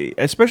that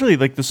especially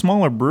like the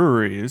smaller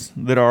breweries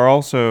that are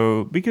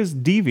also, because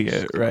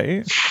Deviant,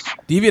 right?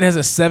 Deviant has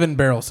a 7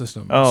 barrel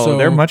system. Oh, so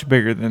they're much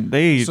bigger than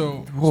they.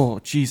 So, oh,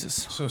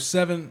 Jesus. So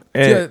 7.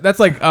 Yeah, that's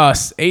like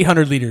us,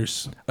 800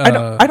 liters.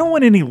 I don't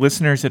want any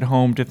listeners at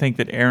home to think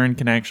that Aaron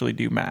can actually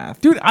do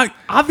math. Dude,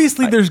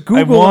 obviously there's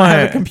Google. I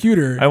have a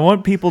computer. I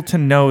want people to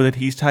know that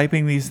he's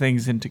typing these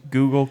things into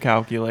Google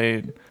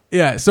Calculate.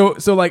 Yeah, so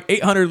like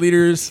 800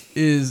 liters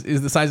is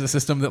the size of the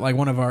system that like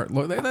one of our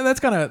that's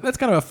kind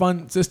of a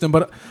fun system.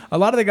 But a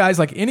lot of the guys,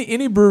 like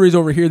any breweries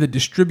over here that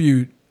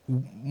distribute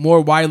more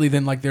widely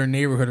than like their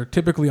neighborhood, are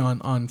typically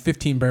on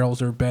 15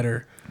 barrels or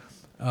better.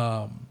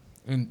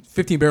 And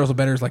 15 barrels or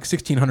better is like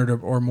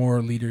 1,600 or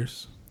more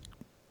liters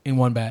in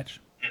one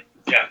batch.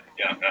 Yeah.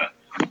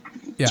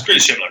 It's pretty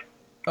similar.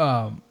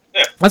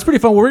 That's pretty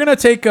fun. Well, we're gonna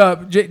take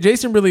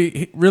Jason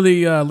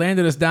really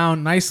landed us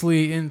down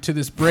nicely into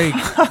this break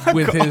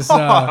with his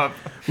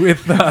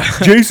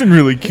Jason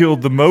really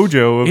killed the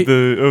mojo of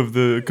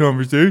the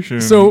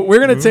conversation. So we're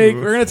gonna take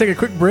a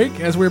quick break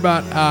as we're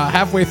about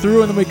halfway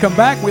through, and then we come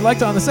back. We like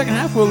to, on the second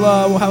half we'll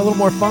have a little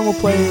more fun.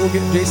 We'll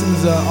get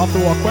Jason's off the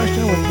wall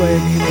question. We'll play a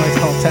game we like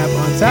to call Tap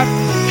on Tap.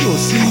 We'll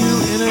see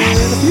you in a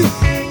few.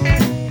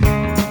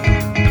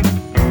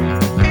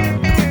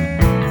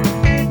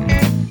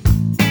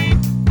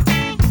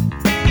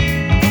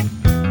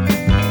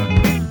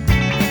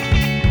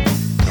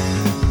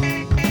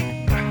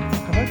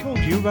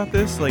 About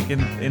this, like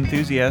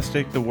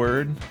enthusiastic, the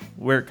word,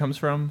 where it comes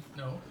from?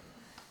 No.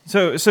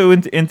 So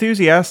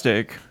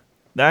enthusiastic.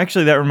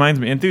 Actually, that reminds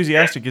me.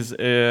 Enthusiastic is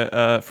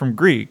from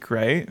Greek,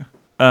 right?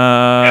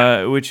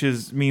 Which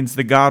means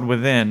the God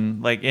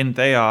within, like in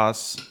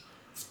theos.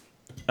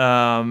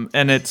 And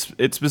it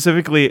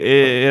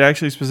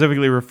actually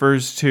specifically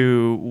refers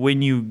to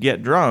when you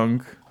get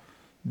drunk,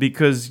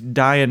 because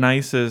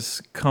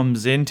Dionysus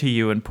comes into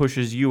you and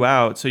pushes you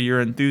out, so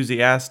you're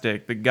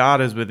enthusiastic. The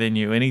god is within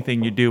you.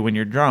 Anything you do when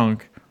you're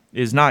drunk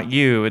is not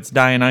you. It's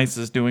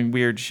Dionysus doing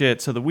weird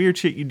shit. So the weird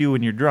shit you do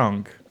when you're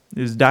drunk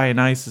is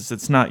Dionysus.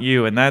 It's not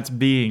you, and that's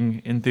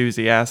being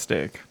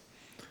enthusiastic.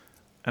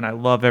 And I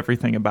love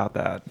everything about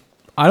that.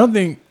 I don't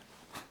think.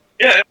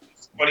 Yeah,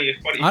 it's funny.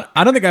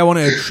 I don't think I want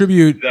to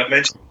attribute. That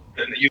mentioned.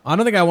 I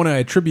don't think I want to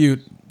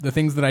attribute the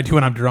things that I do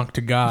when I'm drunk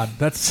to God.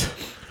 That's.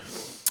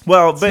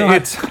 Well,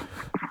 but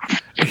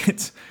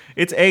it's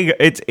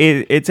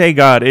a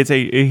god.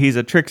 He's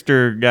a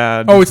trickster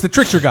god. Oh, it's the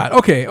trickster god.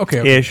 Okay.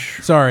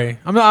 Ish. Sorry,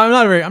 I'm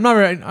not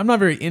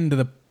very into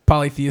the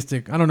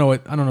polytheistic. I don't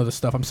know this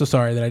stuff. I'm so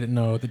sorry that I didn't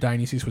know that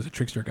Dionysus was a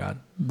trickster god.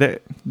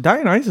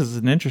 Dionysus is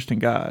an interesting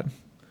god.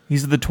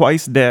 He's the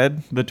twice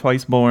dead, the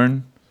twice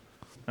born.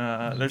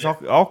 There's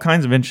all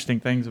kinds of interesting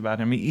things about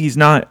him. He's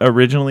not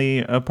originally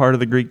a part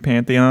of the Greek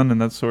pantheon, and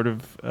that's sort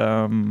of.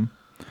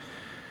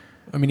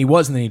 I mean, he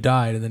was, and then he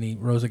died, and then he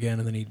rose again,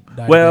 and then he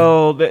died.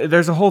 Well,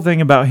 there's a whole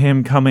thing about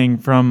him coming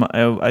from,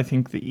 I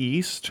think, the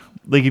East.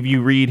 Like, if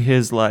you read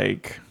his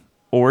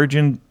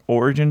origin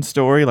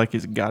story, like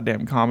his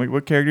goddamn comic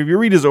book character, if you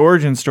read his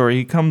origin story,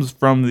 he comes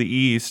from the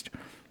East.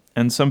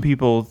 And some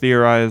people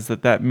theorize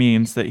that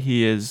means that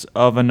he is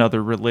of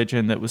another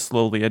religion that was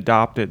slowly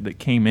adopted that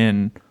came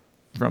in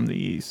from the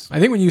East. I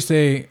think when you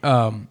say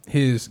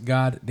his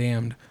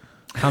goddamned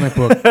comic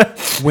book,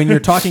 when you're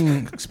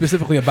talking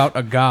specifically about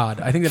a god,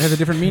 I think that has a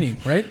different meaning,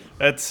 right?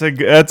 That's a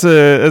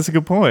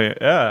good point.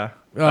 Yeah.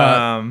 What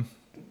town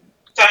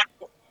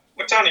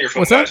are you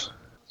from? What's that?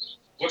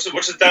 What's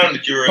the town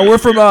that you're? Oh, we're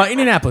from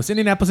Indianapolis,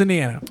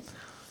 Indiana.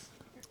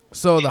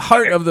 So the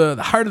heart of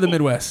the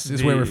Midwest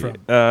is where we're from.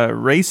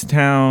 Race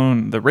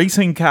town, the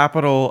racing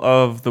capital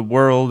of the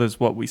world is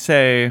what we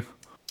say.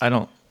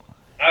 I've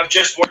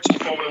just watched the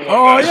Formula 1.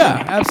 Oh guys.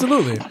 yeah,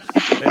 absolutely.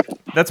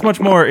 That's much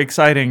more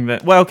exciting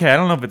than. Well, okay, I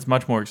don't know if it's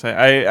much more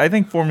exciting. I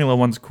think Formula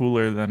 1's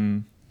cooler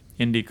than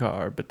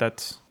IndyCar, but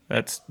that's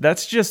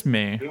just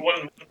me. The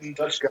one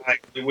Dutch guy,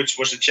 which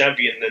was the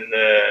champion in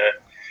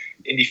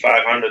Indy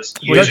 500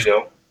 years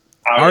ago.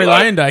 Arie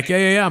Luyendyk,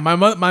 yeah.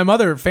 My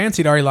mother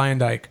fancied Arie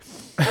Luyendyk.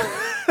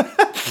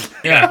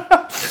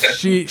 Yeah,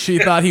 she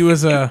thought he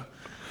was a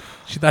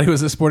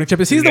sporting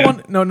champion. He's the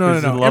one. No.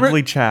 He's a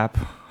lovely chap.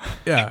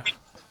 Yeah,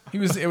 he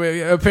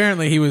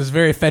was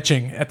very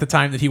fetching at the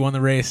time that he won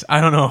the race.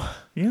 I don't know.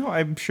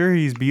 I'm sure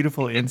he's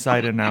beautiful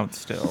inside and out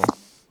still.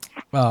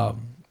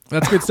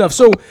 That's good stuff.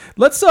 So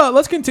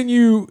let's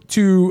continue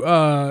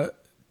to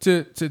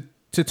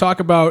talk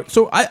about.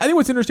 So I think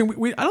what's interesting. I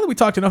don't think we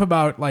talked enough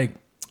about like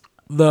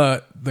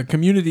the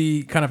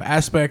community kind of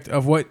aspect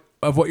of what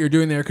you're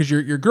doing there, because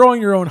you're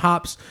growing your own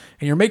hops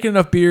and you're making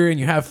enough beer and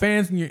you have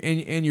fans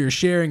and you're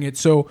sharing it.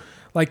 So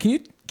like, can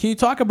you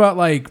talk about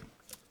like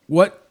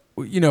what,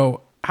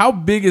 how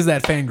big is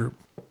that fan group?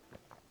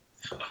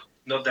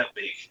 Not that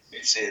big.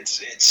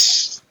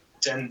 It's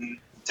 10,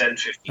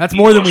 15. That's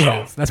more than we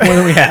have.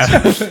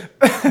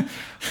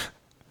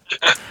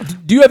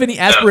 Do you have any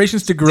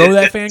aspirations to grow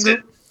that fan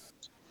group?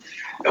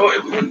 We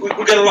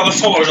got a lot of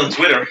followers on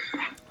Twitter.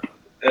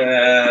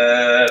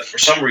 For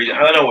some reason, I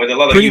don't know, with a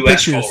lot of Pretty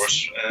US pictures.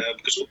 followers,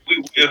 because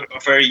we are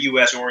very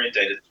US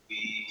orientated.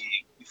 We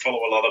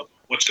follow a lot of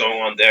what's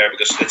going on there,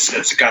 because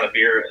that's the kind of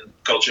beer and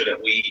culture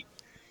that we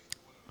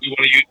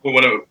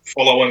want to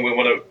follow, and we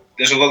want to.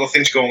 There's a lot of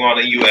things going on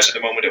in the US at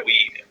the moment that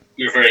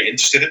we're very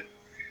interested in.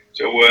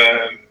 So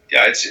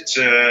it's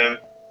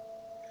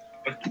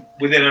but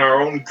within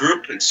our own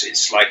group,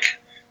 it's like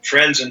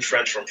friends and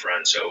friends from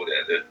friends. So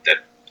that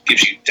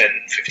gives you 10,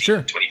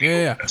 15, 20 people.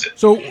 Yeah. That's it.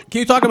 So can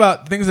you talk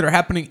about things that are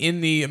happening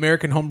in the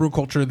American homebrew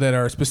culture that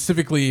are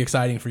specifically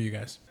exciting for you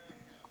guys?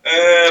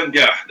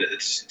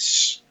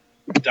 It's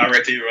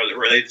directly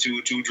related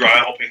to dry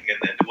hopping and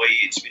the way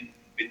it's been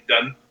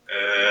done.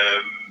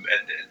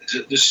 And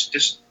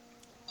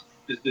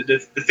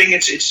the thing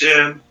is,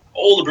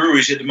 all the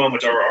breweries at the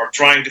moment are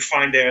trying to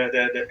find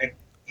the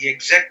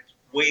exact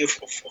way of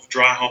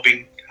dry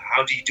hopping.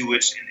 How do you do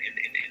it?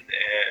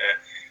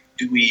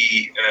 Do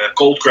we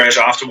cold crash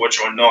afterwards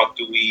or not?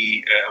 Do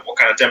we what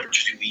kind of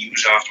temperature do we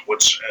use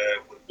afterwards?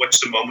 What's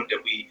the moment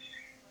that we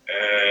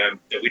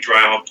dry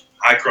hop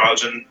high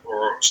krausen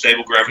or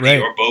stable gravity,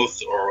 right, or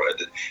both? Or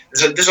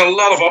there's a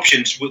lot of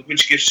options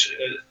which gives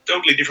a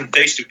totally different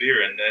taste to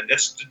beer, and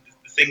that's the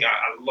thing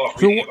I love.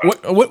 So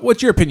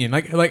what's your opinion?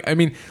 Like I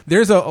mean,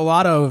 there's a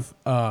lot of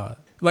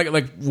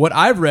like what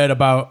I've read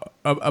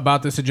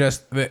about this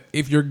suggests that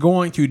if you're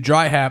going to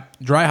dry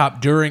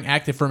hop during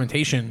active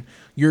fermentation,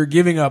 you're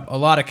giving up a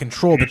lot of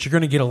control, but you're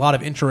going to get a lot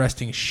of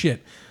interesting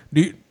shit.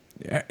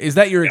 Is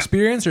that your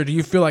experience, or do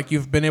you feel like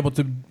you've been able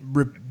to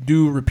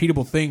do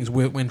repeatable things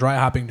when dry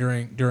hopping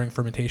during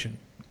fermentation?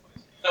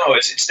 No,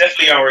 it's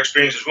definitely our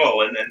experience as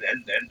well, and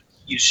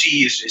you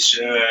see it's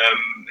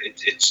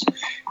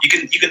you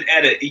can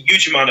add a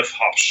huge amount of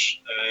hops,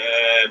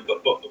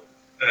 but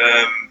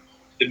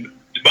the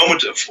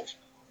moment of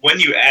when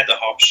you add the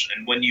hops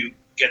and when you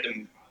get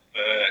them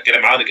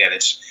out again,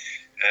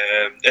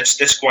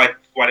 that's quite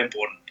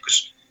important,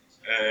 because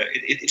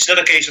It's not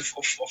a case of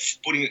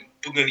putting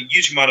a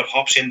huge amount of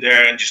hops in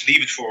there and just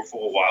leave it for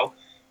a while,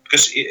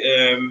 because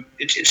the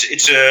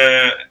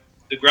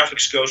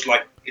graphics goes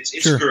like it's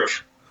Sure. a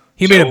curve.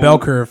 He made a bell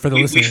curve for the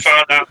listeners. We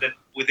found out that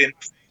within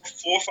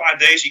 4 or 5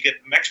 days you get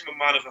maximum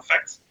amount of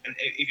effect, and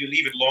if you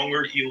leave it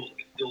longer,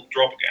 it'll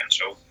drop again.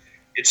 So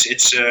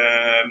it's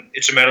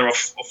a matter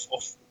of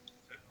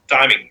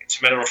timing. It's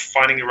a matter of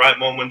finding the right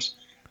moment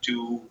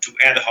to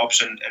add the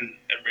hops and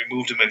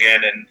remove them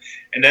again,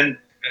 and then.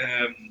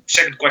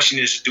 Second question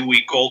is, do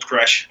we cold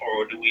crash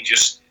or do we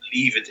just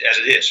leave it as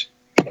it is?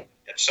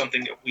 That's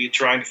something that we're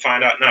trying to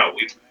find out now.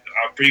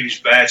 Our previous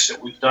batch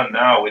that we've done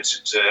now,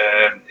 it's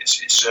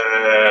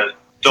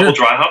double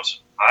dry hopped,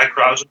 high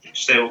Krauser,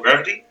 stable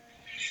gravity,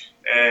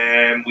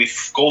 and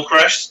we've cold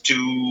crashed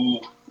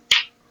to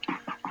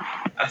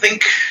I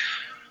think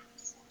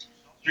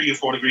 3 or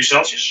 4 degrees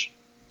Celsius.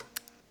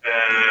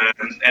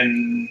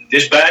 And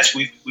this batch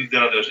we've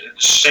done the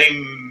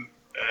same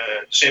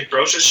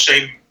process,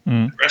 same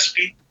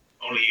recipe,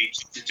 only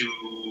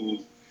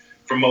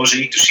from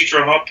mosaic to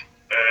citra hop,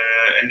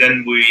 and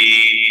then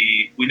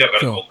we never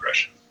got a cold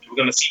crash. So we're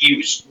gonna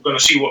see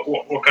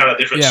what kind of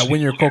difference. Yeah, when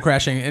you're cold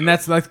crashing, and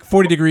that's like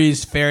 40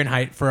 degrees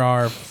Fahrenheit for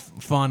our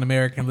fun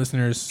American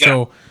listeners.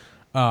 Yeah.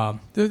 So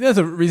that's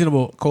a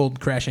reasonable cold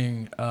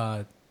crashing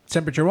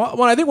temperature.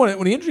 Well, I think one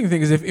of the interesting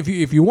things is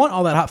if you want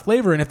all that hot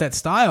flavor, and if that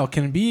style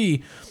can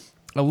be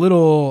a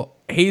little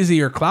hazy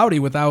or cloudy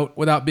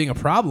without being a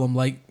problem,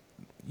 like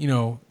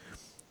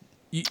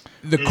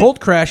the cold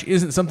crash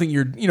isn't something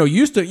you're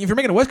used to. If you're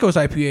making a West Coast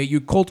IPA,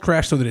 you cold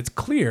crash so that it's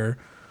clear.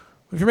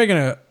 If you're making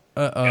a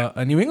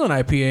New England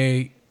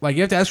IPA, like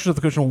you have to ask yourself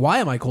the question, why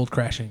am I cold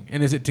crashing?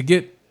 And is it to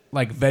get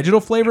like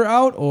vegetal flavor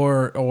out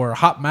or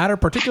hop matter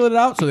particulate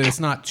out so that it's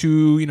not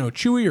too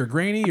chewy or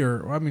grainy?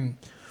 Or I don't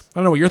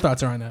know what your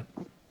thoughts are on that.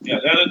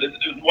 Yeah, the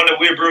one that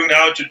we're brewing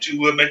now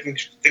to make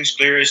things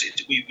clear is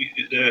it's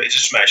a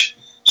smash,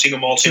 single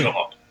malt, single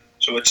hop.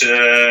 So it's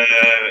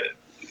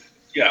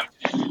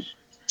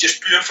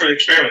just pure for the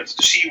experiment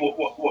to see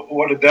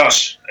what it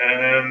does.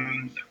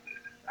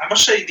 I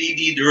must say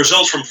the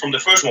result from the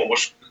first one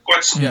was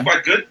quite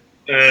good.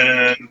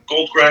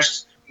 Cold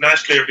crashed,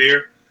 nice clear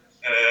beer,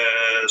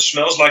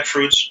 smells like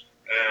fruits,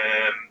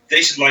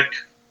 tasted like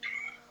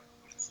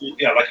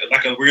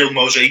a real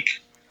mosaic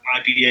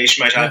IPA,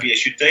 smash IPA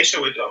should taste.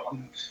 So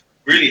I'm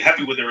really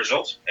happy with the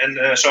result, and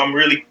so I'm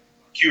really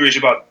curious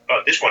about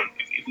this one.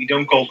 If we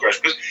don't cold crash,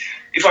 because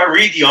if I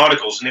read the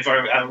articles and if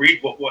I read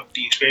what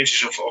the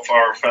experiences of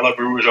our fellow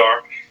brewers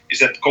are, is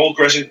that cold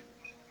crashing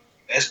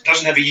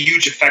doesn't have a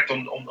huge effect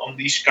on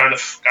these kind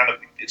of.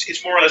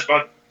 It's more or less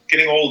about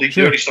getting all the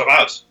dirty stuff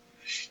out,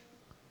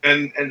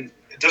 and it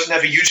doesn't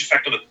have a huge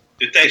effect on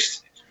the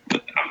taste.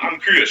 But I'm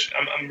curious.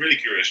 I'm really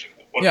curious.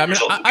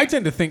 I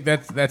tend to think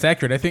that's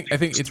accurate. I think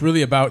it's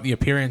really about the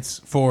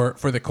appearance for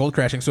the cold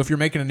crashing. So if you're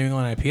making a New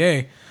England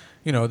IPA,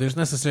 there's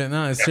not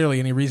necessarily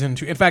any reason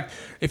to. In fact,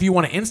 if you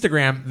want to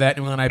Instagram that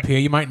New England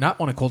IPA, you might not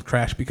want to cold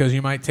crash because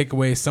you might take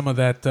away some of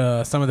that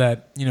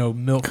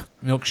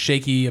milk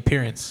shaky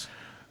appearance.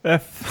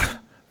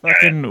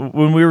 Fucking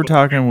when we were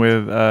talking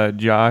with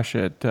Josh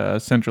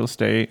at Central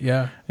State,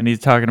 and he's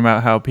talking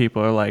about how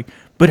people are like,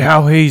 but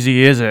how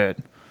hazy is it?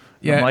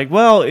 Yeah. I'm like,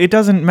 well, it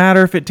doesn't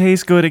matter if it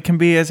tastes good. It can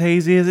be as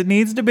hazy as it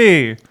needs to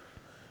be.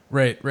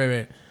 Right.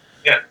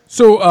 Yeah.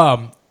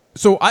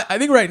 So I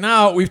think right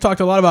now we've talked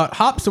a lot about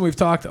hops and we've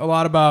talked a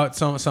lot about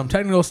some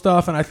technical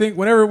stuff. And I think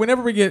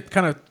whenever we get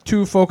kind of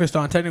too focused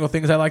on technical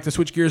things, I like to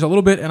switch gears a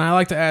little bit. And I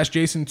like to ask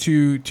Jason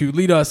to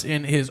lead us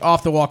in his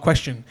off-the-wall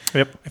question.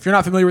 Yep. If you're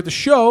not familiar with the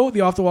show, the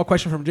off-the-wall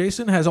question from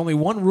Jason has only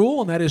one rule,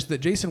 and that is that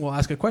Jason will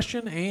ask a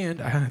question and...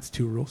 it's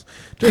 2 rules.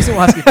 Jason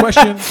will ask a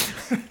question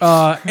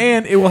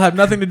and it will have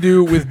nothing to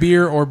do with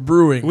beer or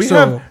brewing. We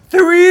have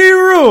 3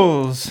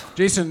 rules.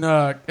 Jason,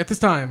 at this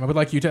time, I would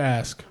like you to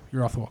ask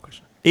your off-the-wall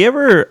question. You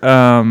ever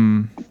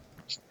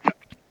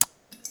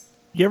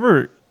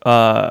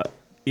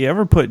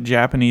put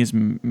Japanese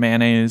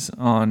mayonnaise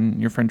on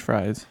your French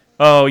fries?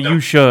 Oh, you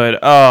should.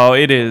 Oh,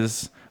 it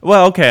is.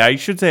 Well, okay, I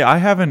should say I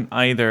haven't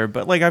either,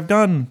 but like I've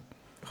done,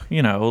 Have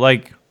you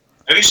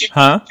seen?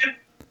 Have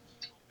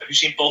you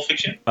seen Pulp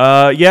Fiction?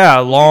 Yeah,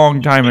 a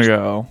long time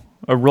ago.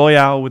 A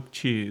Royale with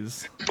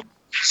cheese.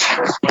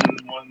 There's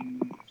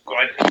one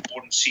quite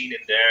important scene in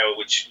there,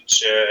 which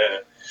is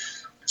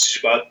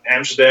about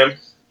Amsterdam.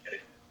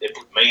 They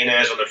put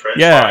mayonnaise on their French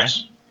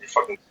fries. They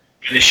fucking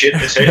finish shit.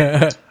 They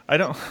say. I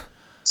don't.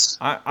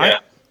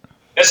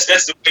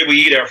 That's the way we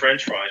eat our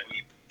French fries.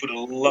 We put a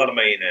lot of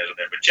mayonnaise on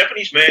there. But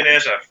Japanese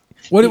mayonnaise,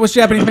 what's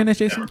Japanese mayonnaise,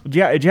 Jason?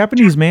 Yeah,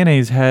 Japanese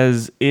mayonnaise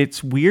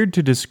it's weird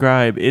to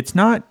describe. It's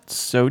not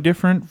so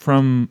different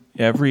from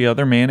every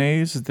other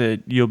mayonnaise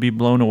that you'll be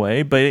blown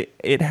away, but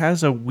it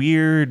has a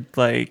weird,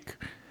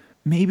 like,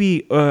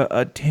 maybe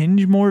a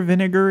tinge more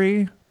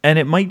vinegary. And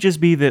it might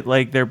just be that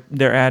like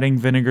they're adding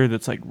vinegar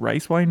that's like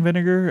rice wine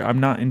vinegar. I'm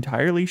not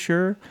entirely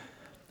sure.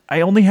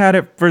 I only had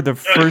it for the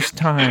first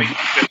time.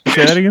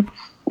 Say that again?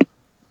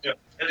 Yeah,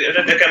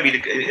 That can be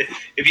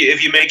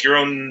if you make your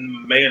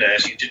own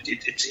mayonnaise,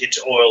 it's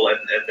oil and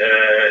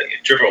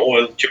triple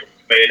oil, triple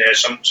mayonnaise,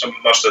 some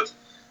mustard,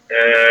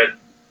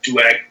 2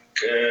 egg.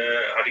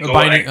 How do you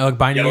call it?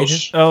 Binding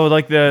agent. Oh,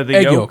 like the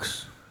egg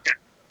yolks.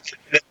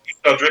 And then you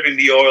start dripping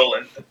the oil,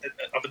 and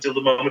up until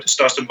the moment it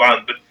starts to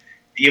bind. But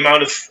the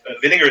amount of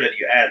vinegar that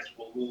you add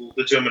will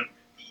determine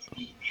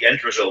the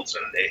end results,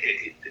 and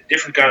a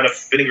different kind of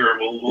vinegar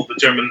will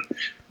determine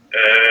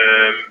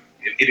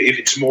if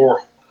it's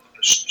more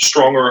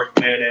stronger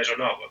mayonnaise or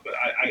not. But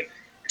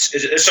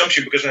it's an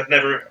assumption because I've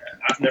never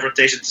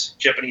tasted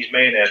Japanese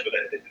mayonnaise, but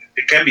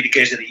it can be the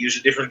case that they use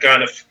a different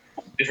kind of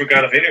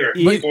vinegar.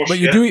 But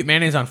you do eat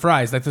mayonnaise on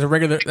fries. Like there's a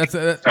regular. That's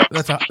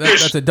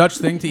a Dutch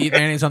thing to eat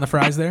mayonnaise on the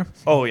fries there.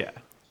 Oh yeah.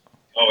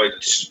 Oh, we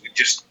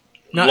just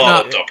No,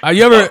 love it up.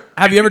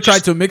 Have you ever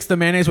tried to mix the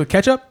mayonnaise with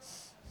ketchup?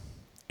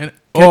 And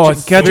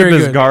ketchup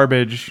is good.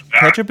 garbage.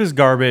 Ketchup is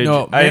garbage.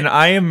 No, and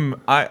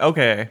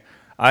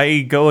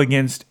I go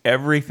against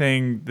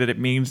everything that it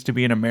means to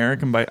be an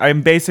American.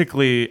 I'm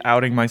basically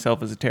outing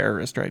myself as a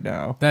terrorist right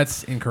now.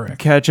 That's incorrect.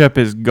 Ketchup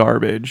is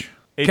garbage.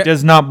 It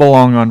does not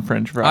belong on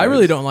French fries. I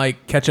really don't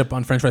like ketchup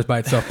on French fries by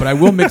itself, but I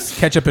will mix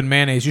ketchup and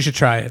mayonnaise. You should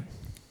try it.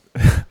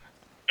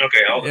 Okay,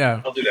 I'll do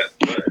that.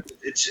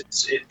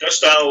 But Dutch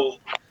style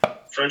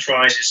French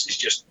fries is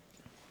just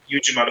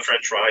huge amount of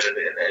French fries and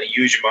a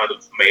huge amount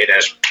of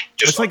mayonnaise.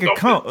 It's like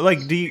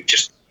do you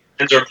just?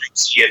 I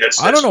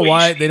don't know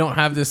why they don't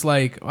have this.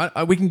 Like,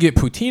 we can get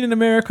poutine in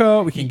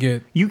America. We can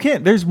get. You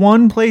can't. There's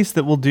one place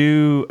that will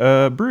do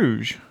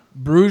Bruges.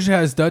 Bruges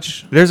has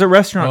Dutch. There's a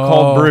restaurant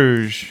called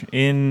Bruges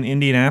in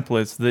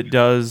Indianapolis that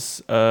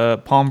does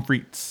pommes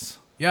frites.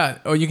 Yeah.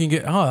 Oh, you can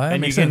get. Oh, that and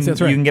makes sense. That's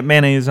right. You can get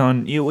mayonnaise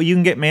on. You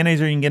can get mayonnaise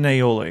or you can get an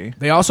aioli.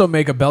 They also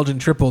make a Belgian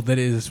triple that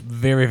is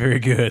very, very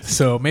good.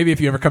 So maybe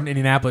if you ever come to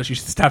Indianapolis, you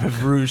should stop at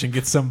Bruges and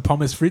get some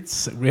pommes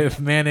frites with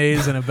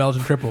mayonnaise and a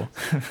Belgian triple.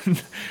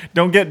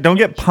 Don't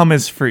get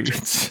pommes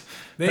frites.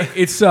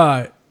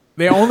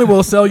 They only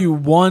will sell you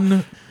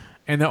one.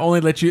 And they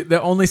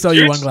only sell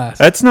you one glass.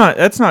 That's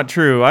not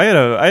true. I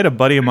had a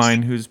buddy of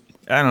mine who's,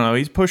 I don't know,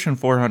 he's pushing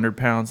 400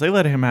 pounds. They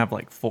let him have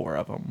like 4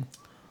 of them.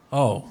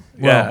 Oh,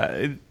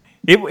 well. Yeah.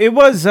 It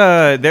was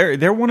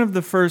they're one of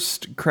the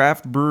first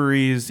craft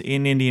breweries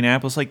in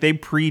Indianapolis. Like they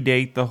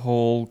predate the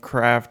whole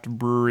craft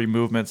brewery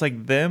movement. It's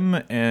like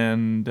them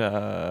and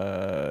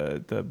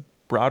the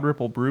Broad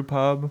Ripple Brew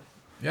Pub.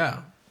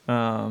 Yeah.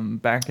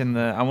 Back in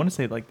I want to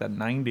say like the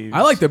 90s.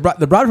 I like the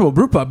Broad Ripple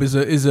Brew Pub is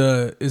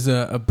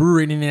a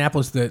brewery in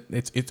Indianapolis that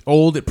it's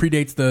old. It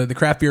predates the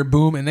craft beer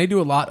boom, and they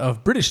do a lot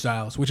of British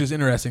styles, which is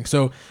interesting.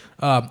 So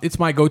it's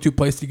my go-to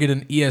place to get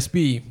an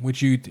ESB,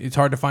 which it's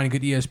hard to find a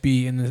good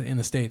ESB in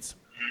the States.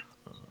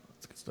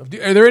 That's good stuff.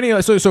 Are there any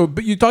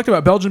but you talked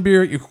about Belgian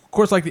beer, you of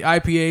course like the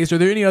IPAs. Are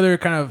there any other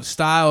kind of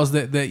styles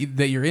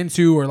that you're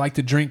into or like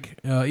to drink,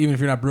 even if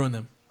you're not brewing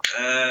them?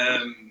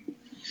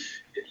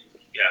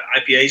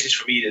 IPAs is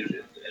for me,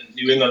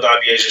 New England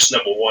IPAs is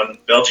number one.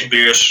 Belgian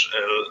beers,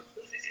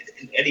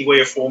 in any way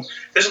or form.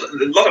 There's a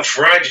lot of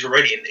varieties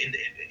already in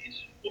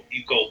what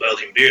you call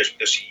Belgian beers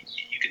because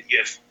you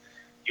have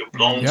your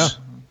blondes,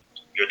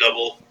 your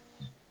double,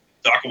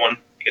 darker one,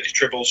 you get your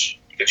triples,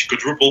 you get your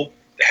quadruple,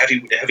 the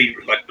heavy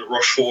like the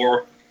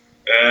Rochefort.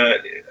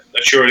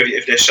 Not sure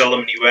if they sell them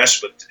in the US,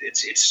 but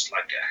it's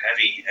like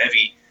a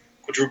heavy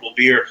quadruple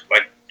beer,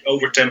 like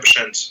over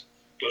 10%,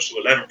 close to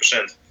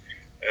 11%.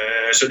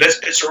 So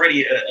that's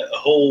already a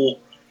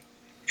whole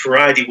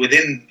variety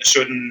within a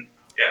certain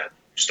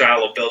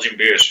style of Belgian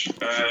beers.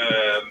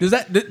 Does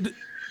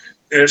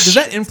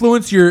that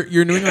influence your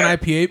New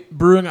England IPA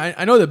brewing?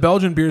 I know that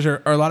Belgian beers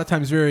are a lot of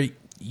times very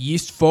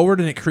yeast forward,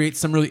 and it creates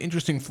some really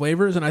interesting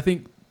flavors. And I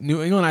think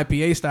New England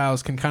IPA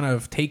styles can kind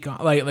of take on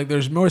like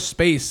there's more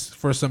space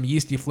for some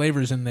yeasty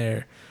flavors in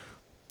there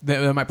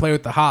that might play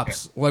with the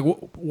hops. Like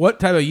what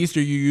type of yeast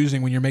are you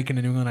using when you're making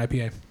a New England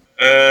IPA?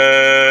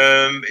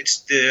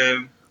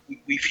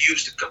 We've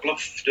used a couple of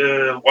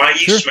the Y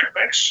yeast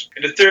packs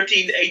and the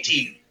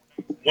 1318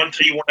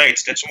 1318.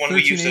 That's the one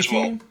we used as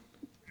well.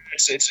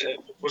 It's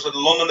was it the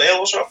London Ale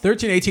or so?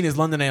 1318 is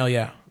London Ale,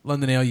 yeah,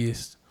 London Ale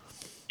yeast.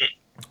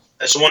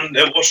 That's the one.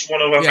 That was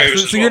one of our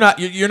favorites. So you're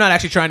not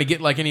actually trying to get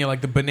like any of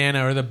like the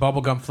banana or the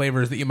bubblegum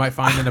flavors that you might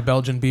find in a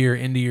Belgian beer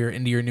into your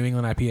New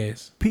England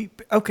IPAs.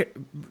 Okay.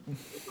 We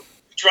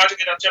try to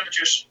get our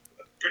temperatures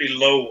pretty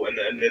low, and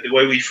the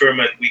way we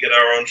ferment, we get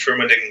our own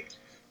fermenting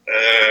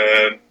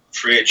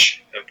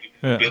fridge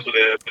built with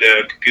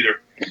a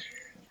computer,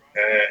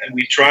 and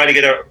we try to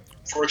get our.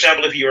 For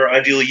example, if your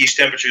ideal yeast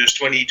temperature is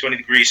 20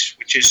 degrees,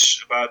 which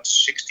is about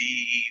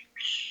 68.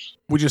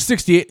 Which is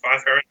 68.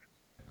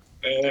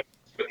 Fahrenheit.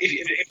 But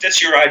if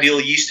that's your ideal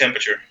yeast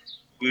temperature,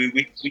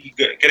 we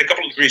get a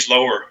couple of degrees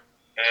lower,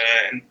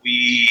 and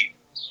we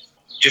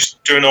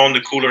just turn on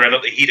the cooler and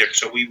not the heater.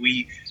 So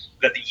we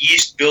let the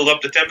yeast build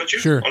up the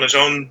temperature on its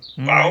own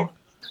power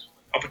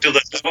up until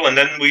that level, and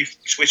then we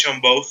switch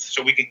on both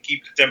so we can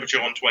keep the temperature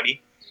on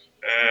 20.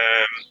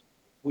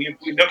 we're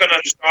not going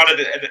to start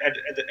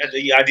at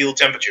the ideal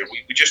temperature.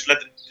 We just let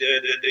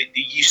the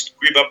yeast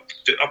creep up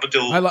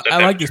until. I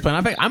like this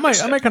plan. I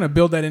might kind of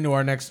build that into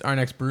our next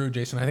brew,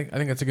 Jason. I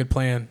think that's a good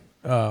plan.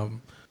 Yeah.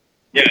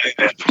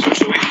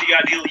 So if the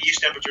ideal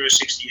yeast temperature is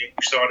 68,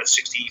 we start at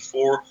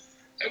 64,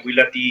 and we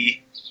let the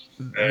heat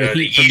from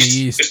the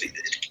yeast. It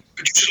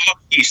produces a lot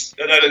of yeast.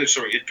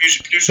 It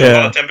produces a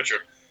lot of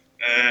temperature.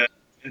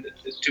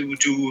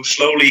 To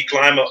slowly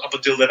climb up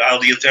until that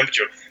ideal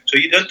temperature. So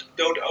you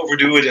don't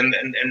overdo it, and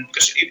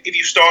because if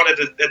you start at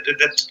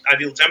that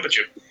ideal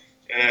temperature,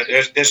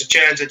 there's a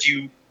chance that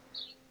you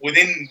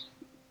within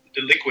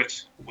the liquid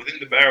within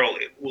the barrel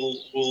it will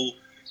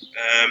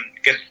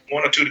get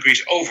 1 or 2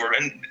 degrees over,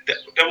 and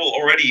that will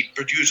already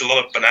produce a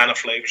lot of banana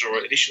flavors or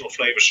additional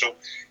flavors. So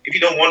if you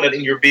don't want that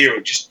in your beer,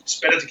 it's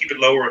better to keep it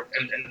lower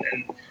and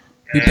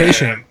be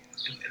patient. And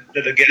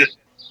let it get it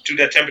to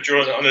that temperature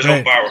on its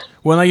own power.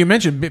 Well, now you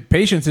mentioned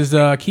patience is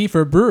key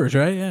for brewers,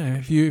 right? Yeah.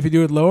 If you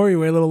do it lower, you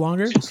wait a little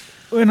longer.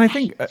 And I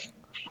think it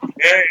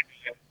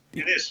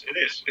is.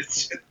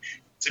 It's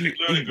a big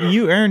learning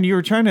curve. Aaron, you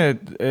were trying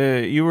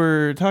to you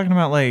were talking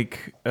about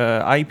like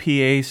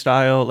IPA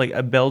style, like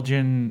a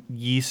Belgian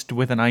yeast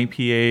with an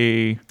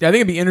IPA. Yeah, I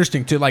think it'd be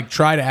interesting to like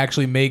try to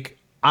actually make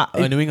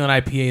a New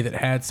England IPA that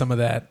had some of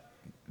that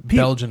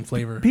Belgian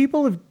flavor.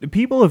 People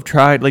have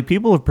tried, like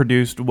people have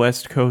produced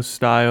West Coast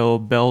style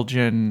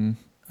Belgian,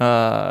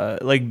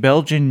 like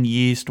Belgian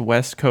yeast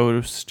West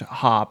Coast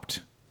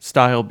hopped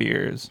style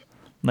beers,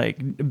 like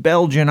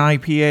Belgian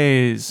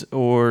IPAs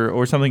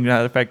or something to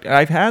that effect.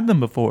 I've had them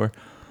before.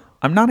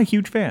 I'm not a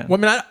huge fan. Well,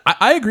 I mean,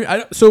 I agree.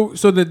 So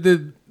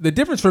the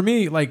difference for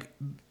me, like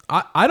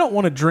I don't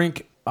want to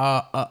drink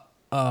a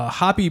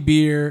hoppy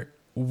beer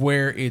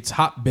where it's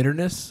hop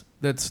bitterness.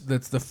 That's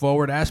the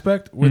forward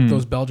aspect with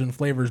those Belgian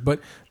flavors.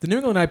 But the New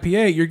England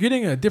IPA, you're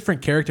getting a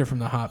different character from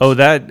the hops. Oh,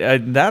 that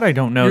I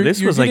don't know.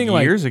 This was like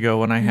years ago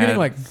when I had getting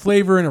like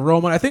flavor and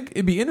aroma. I think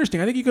it'd be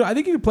interesting. I think you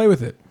could play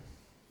with it.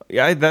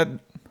 Yeah, that.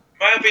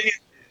 My opinion,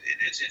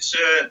 it's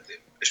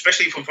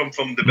especially from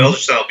the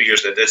Belgian style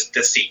beers.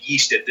 That's the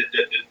yeast that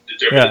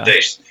determines the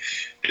taste.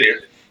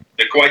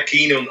 They're quite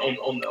keen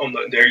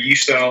on their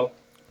yeast style,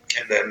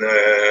 and then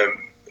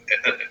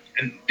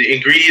and the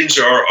ingredients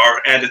are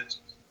added.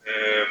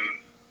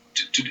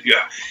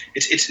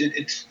 It's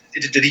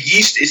the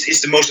yeast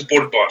is the most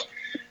important part.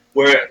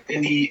 Where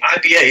in the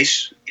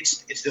IPAs,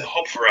 it's the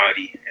hop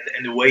variety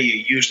and the way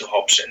you use the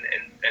hops and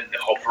the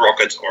hop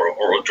rocket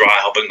or dry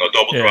hopping or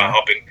double dry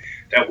hopping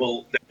that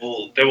will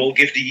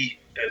give the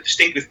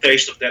distinctive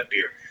taste of that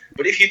beer.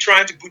 But if you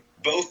try to put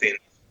both in,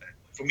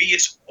 for me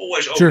it's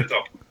always over the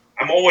top.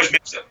 I'm always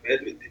mixed up.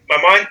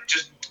 My mind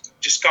just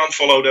can't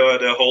follow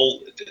the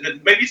whole.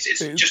 Maybe it's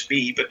just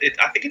me, but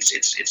I think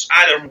it's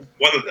either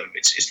one of them.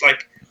 It's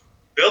like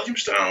Belgium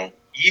style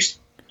yeast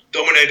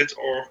dominated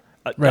or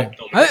right.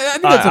 I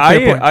think that's a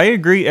fair point. I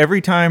agree.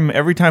 Every time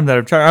that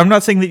I've tried, I'm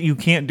not saying that you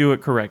can't do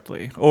it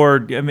correctly, or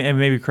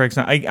maybe correct.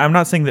 I'm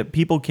not saying that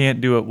people can't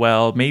do it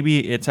well.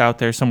 Maybe it's out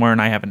there somewhere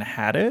and I haven't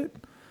had it.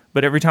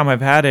 But every time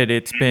I've had it,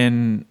 it's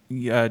been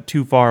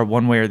too far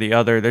one way or the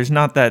other. There's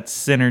not that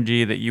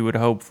synergy that you would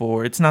hope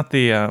for. It's not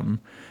the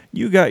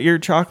you got your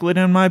chocolate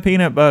and my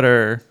peanut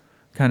butter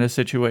kind of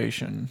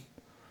situation.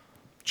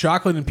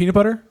 Chocolate and peanut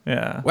butter?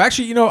 Yeah. Well,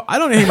 actually, I don't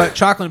know anything about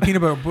chocolate and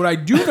peanut butter. But what I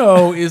do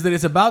know is that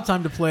it's about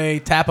time to play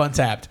Tap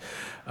Untapped.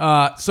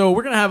 So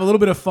we're going to have a little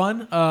bit of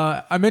fun.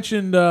 I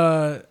mentioned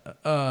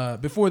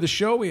before the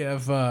show, we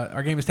have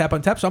our game is Tap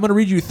Untapped. So I'm going to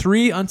read you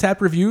 3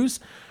 Untapped reviews.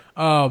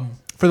 For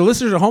the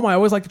listeners at home, I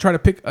always like to try to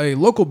pick a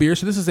local beer.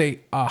 So this is a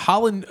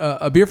Holland,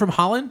 a beer from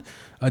Holland,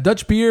 a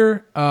Dutch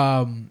beer,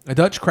 a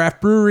Dutch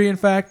craft brewery, in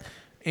fact.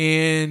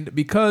 And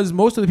because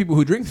most of the people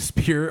who drink this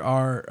beer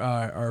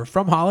are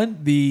from Holland,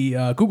 the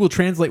Google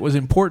Translate was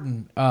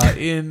important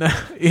in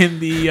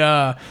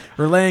the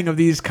relaying of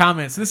these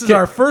comments. This is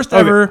our first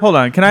ever. Hold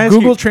on, can I ask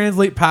Google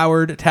Translate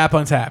powered Tap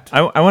Untapped?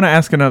 I want to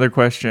ask another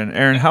question,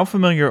 Aaron. How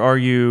familiar are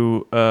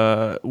you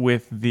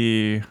with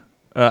the?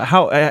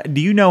 How do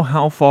you know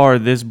how far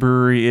this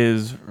brewery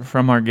is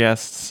from our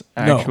guest's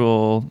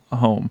actual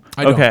home?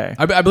 I don't. Okay,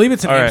 I believe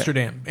it's in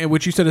Amsterdam,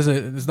 which you said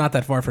is not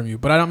that far from you.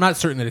 But I'm not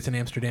certain that it's in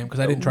Amsterdam because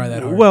I didn't try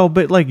that hard. Well,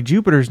 but like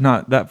Jupiter's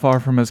not that far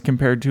from us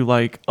compared to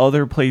like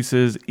other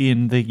places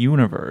in the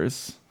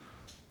universe.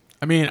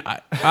 I mean,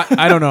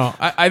 I don't know.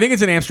 I think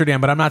it's in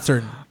Amsterdam, but I'm not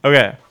certain.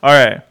 Okay, all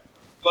right.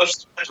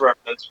 Close to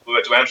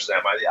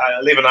Amsterdam. I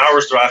live an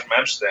hour's drive from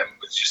Amsterdam,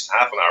 but it's just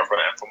half an hour from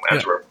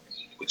Antwerp,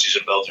 which is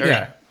in Belgium.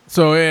 Yeah.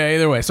 So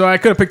either way, so I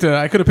could have picked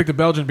a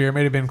Belgian beer,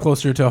 may have been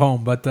closer to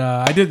home, but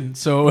I didn't.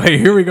 So hey,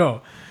 here we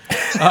go.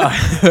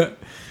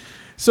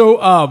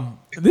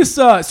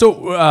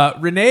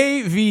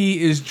 Renee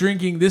V is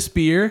drinking this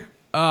beer,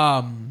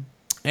 and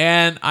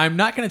I'm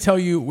not going to tell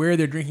you where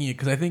they're drinking it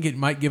because I think it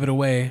might give it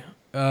away.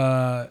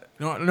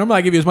 Normally,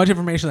 I give you as much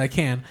information as I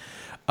can,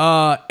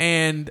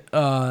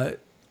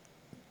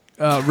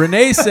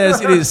 Renee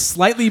says it is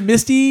slightly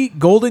misty,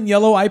 golden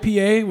yellow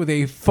IPA with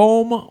a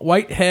foam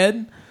white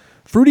head.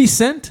 Fruity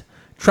scent,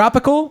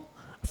 tropical,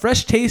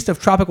 fresh taste of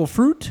tropical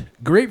fruit,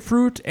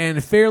 grapefruit,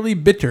 and fairly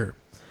bitter.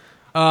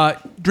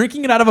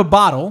 Drinking it out of a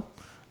bottle,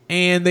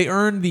 and they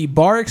earned the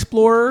Bar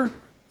Explorer,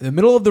 the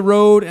Middle of the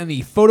Road, and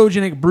the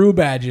Photogenic Brew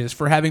badges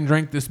for having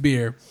drank this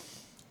beer.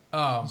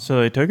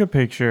 So they took a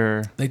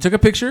picture. They took a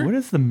picture. What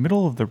is the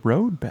middle of the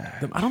road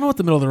badge? I don't know what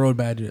the Middle of the Road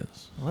badge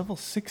is. Level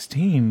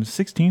 16.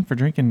 16 for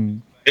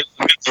drinking. The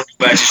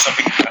badge is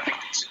something. I think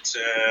it's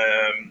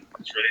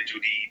related to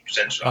the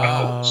percentage of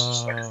alcohol.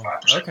 It's like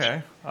 5%.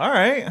 Okay. All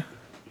right.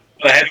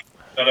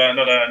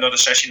 Not a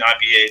session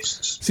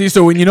IPA. See,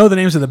 so when you know the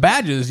names of the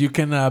badges, you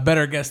can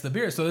better guess the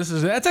beer. So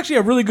that's actually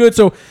a really good.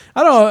 So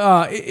I don't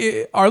know.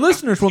 Our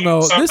listeners will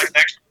know this.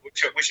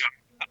 Which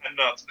I'm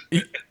not.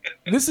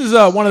 This is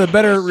one of the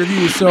better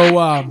reviews.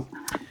 So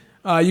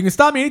you can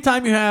stop me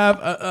anytime you have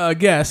a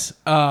guess.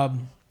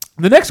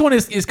 The next one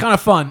is kind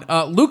of fun.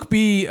 Luke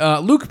B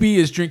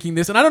is drinking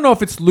this, and I don't know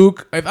if it's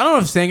Luke. I don't know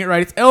if I'm saying it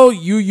right. It's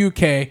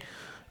Luuk.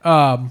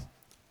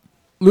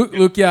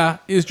 Luke,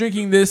 is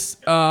drinking this.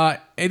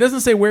 It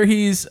doesn't say where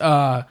he's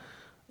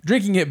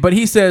drinking it, but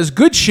he says,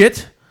 "Good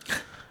shit.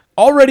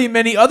 Already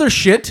many other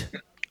shit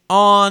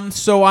on,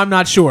 so I'm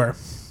not sure."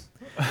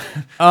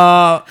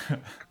 I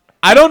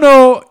don't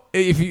know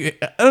if you.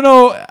 I don't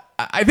know.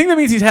 I think that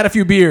means he's had a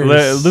few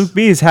beers. Luke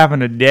B is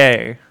having a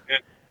day. Yeah,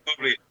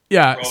 probably.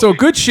 Yeah, so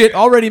good shit,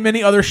 already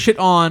many other shit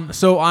on,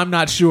 so I'm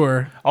not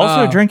sure.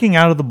 Also drinking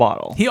out of the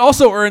bottle. He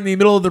also earned the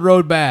Middle of the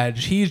Road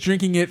badge. He's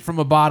drinking it from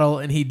a bottle,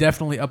 and he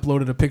definitely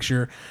uploaded a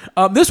picture.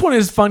 This one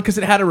is fun because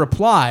it had a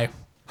reply.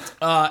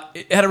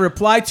 It had a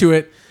reply to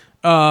it.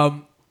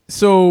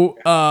 So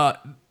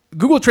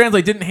Google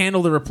Translate didn't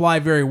handle the reply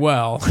very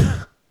well.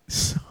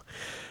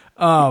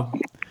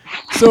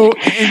 So,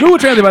 and Google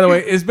Translate, by the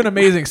way, has been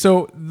amazing.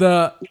 So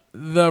the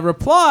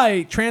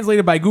reply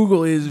translated by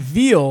Google is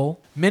veal,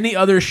 many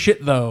other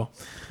shit though.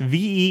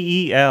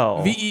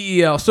 VEEL.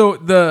 VEEL. So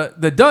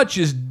the Dutch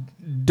is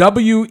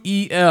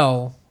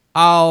WEL,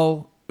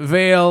 al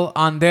veel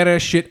andere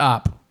shit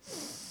op.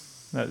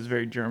 That is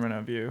very German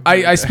of you.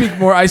 I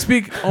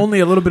speak only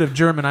a little bit of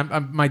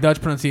German. My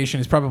Dutch pronunciation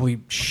is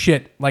probably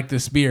shit like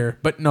this beer,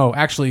 but no,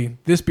 actually,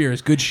 this beer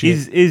is good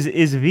shit.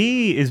 Is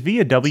V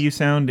a W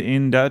sound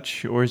in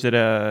Dutch, or is it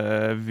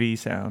a V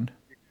sound?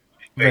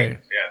 Right.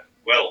 Yeah.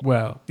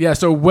 Well. Yeah.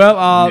 So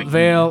al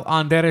veel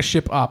andere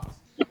shit op.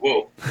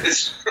 Whoa.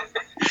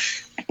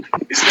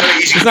 It's not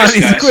an easy It's not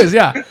an easy quiz,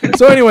 yeah.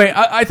 So anyway,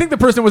 I think the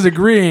person was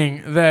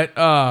agreeing that.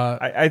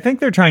 I think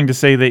they're trying to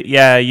say that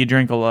you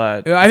drink a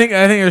lot. I think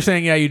they're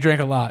saying you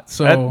drank a lot.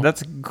 So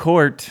that's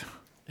court.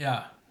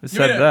 Yeah.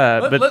 Said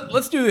that, but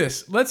let's do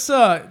this. Let's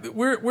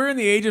we're in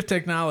the age of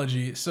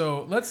technology,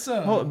 so let's.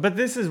 But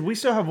we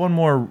still have one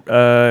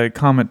more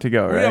comment to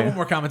go, right? We have one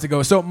more comment to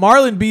go. So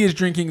Marlon B is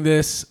drinking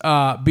this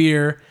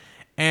beer,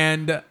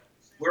 and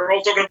we're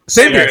all talking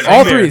same beer.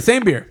 All three,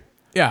 same beer.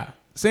 Yeah,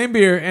 same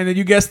beer, and then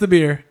you guess the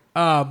beer.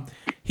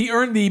 He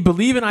earned the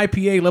Believe in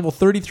IPA level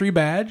 33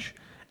 badge,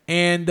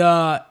 and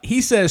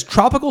he says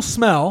tropical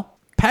smell,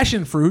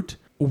 passion fruit,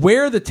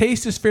 where the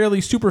taste is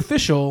fairly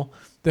superficial,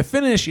 the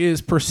finish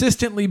is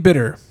persistently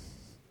bitter.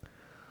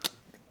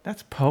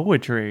 That's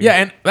poetry. Yeah,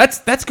 and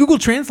that's Google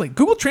Translate.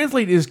 Google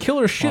Translate is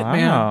killer shit,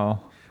 man.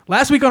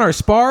 Last week on our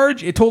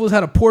Sparge, it told us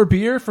how to pour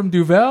beer from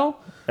Duvel.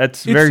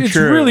 That's very true.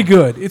 It's really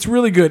good. It's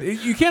really good.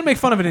 You can't make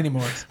fun of it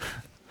anymore.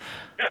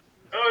 Yeah,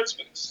 no, it's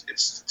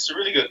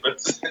really good,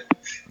 but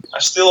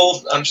I'm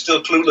still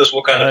clueless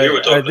what kind of beer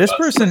we're talking this about.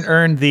 This person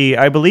earned the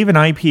I Believe in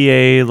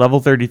IPA level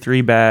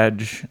 33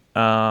 badge.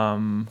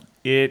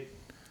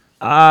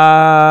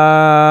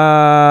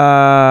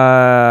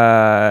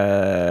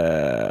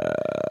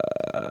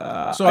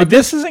 So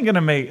this isn't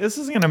gonna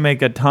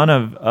make a ton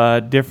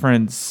of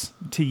difference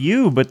to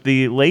you, but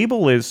the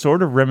label is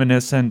sort of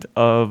reminiscent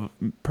of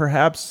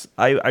perhaps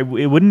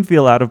it wouldn't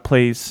feel out of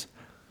place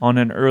on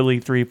an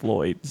early Three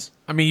Floyds.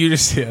 I mean,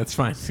 it's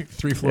fine.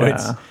 Three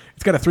Floyds. Yeah.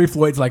 It's got a Three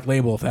Floyds like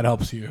label, if that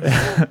helps you.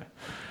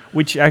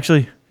 Which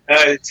actually,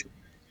 you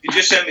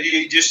just send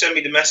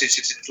me the message.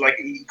 It's like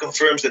he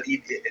confirms that they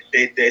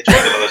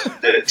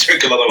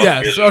drink a lot of.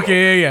 Yes.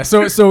 Okay. Yeah.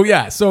 So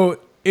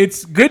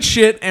it's good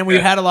shit, and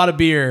we've had a lot of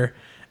beer.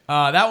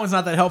 That one's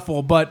not that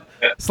helpful, but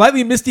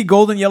slightly misty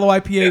golden yellow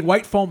IPA,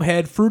 white foam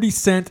head, fruity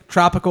scent,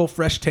 tropical,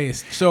 fresh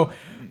taste. So.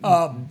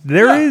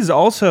 There is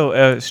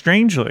also,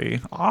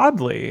 strangely,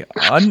 oddly,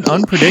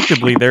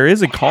 unpredictably, there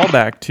is a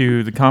callback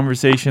to the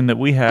conversation that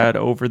we had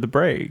over the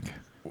break.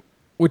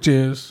 Which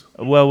is?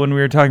 Well, when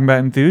we were talking about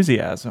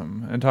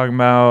enthusiasm and talking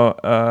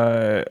about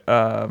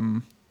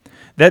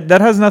that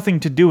has nothing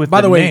to do with the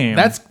name. By the way,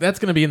 that's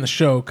going to be in the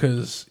show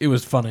because it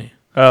was funny.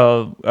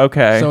 Oh,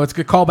 okay. So it's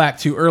a callback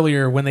to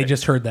earlier when they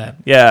just heard that.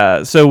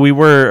 Yeah, so we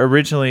were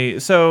originally...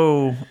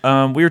 So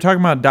we were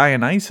talking about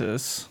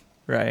Dionysus...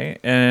 Right,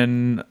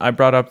 and I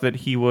brought up that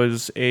he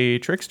was a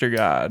trickster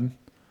god,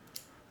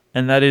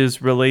 and that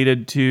is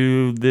related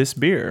to this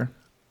beer.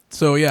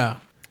 So yeah,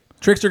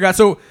 trickster god.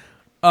 So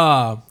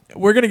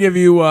we're gonna give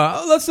you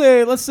let's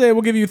say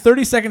we'll give you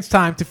 30 seconds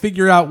time to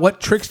figure out what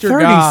trickster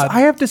 30. god.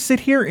 I have to sit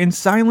here in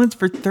silence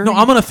for 30. No,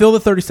 I'm gonna fill the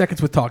 30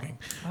 seconds with talking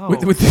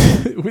with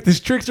with this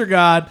trickster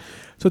god.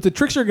 So it's a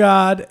trickster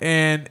god,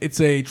 and it's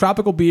a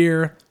tropical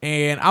beer.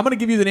 And I'm gonna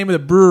give you the name of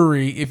the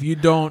brewery if you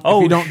don't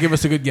give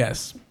us a good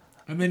guess.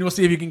 And then we'll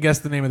see if you can guess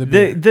the name of the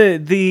beer.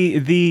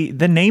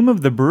 The name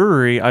of the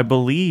brewery, I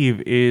believe,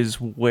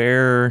 is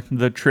where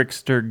the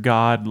trickster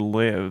god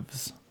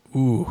lives.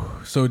 Ooh,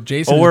 so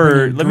Jason.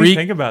 Or is let Greek. me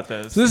think about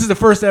this. So this is the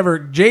first ever.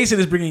 Jason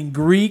is bringing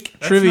Greek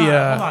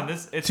trivia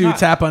to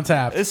Tap on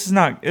Tap. It's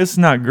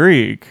not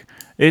Greek.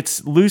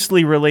 It's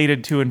loosely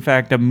related to, in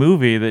fact, a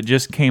movie that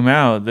just came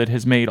out that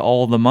has made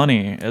all the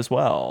money as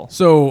well.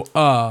 So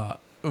no,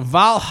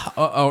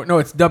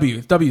 it's W.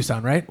 It's W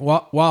sound, right?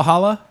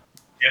 Walhalla.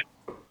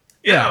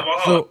 Yeah.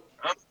 Well,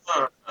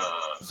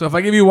 So if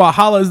I give you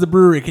Walhalla as the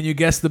brewery, can you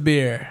guess the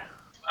beer?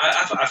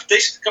 I've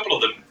tasted a couple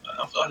of them.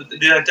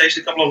 Did I taste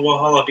a couple of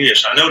Walhalla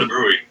beers? I know the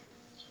brewery.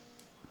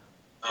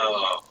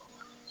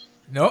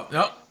 No.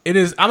 It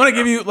is. I'm gonna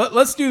give you.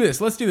 Let's do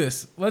this. I'm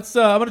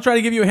gonna try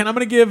to give you a hint. I'm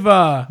gonna give.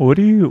 I'm gonna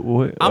give.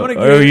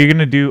 Oh, you're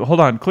gonna do. Hold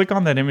on. Click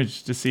on that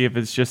image to see if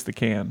it's just the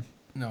can.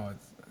 No.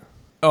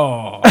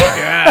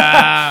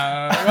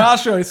 Yeah. Well, I'll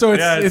show you. So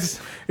it's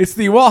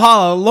the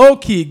Walhalla Low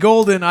Key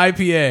Golden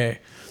IPA.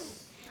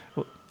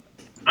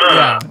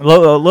 Yeah.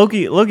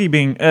 Loki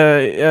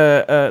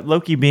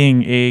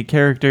being a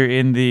character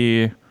in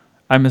the,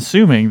 I'm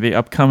assuming, the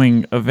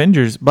upcoming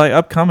Avengers. By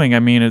upcoming, I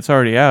mean it's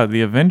already out.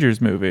 The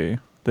Avengers movie.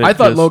 I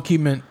thought low key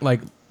meant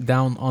like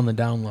down on the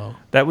down low.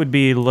 That would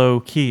be low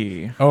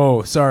key.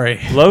 Oh, sorry.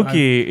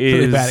 Loki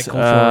really is bad at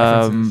cultural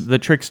references. the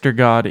trickster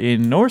god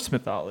in Norse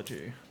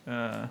mythology.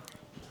 I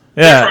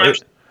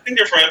think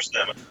they're from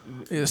Amsterdam.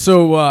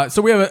 So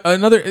we have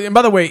another. And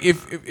by the way,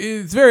 if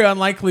it's very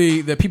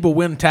unlikely that people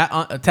win Tap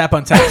on Tap.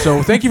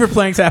 So thank you for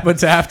playing Tap on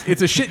Tap.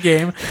 It's a shit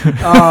game.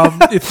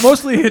 It's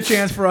mostly a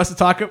chance for us to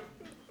talk.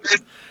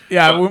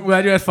 Yeah, we're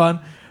glad you had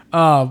fun.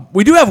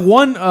 We do have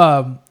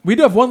one. We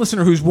do have one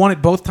listener who's won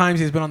it both times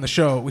he's been on the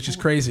show, which is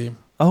crazy.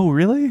 Oh,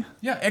 really?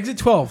 Yeah, Exit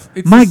 12.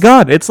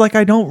 God, it's like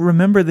I don't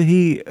remember that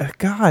he...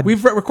 God.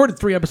 We've recorded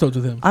 3 episodes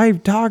with him.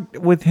 I've talked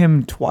with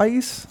him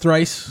twice.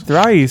 Thrice.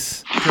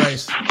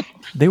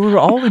 They were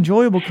all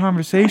enjoyable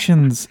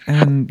conversations,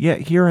 and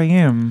yet here I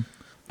am.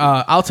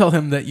 I'll tell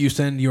him that you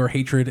send your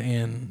hatred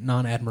and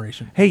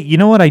non-admiration. Hey, you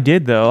know what I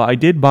did, though? I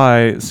did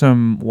buy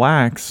some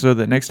wax so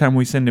that next time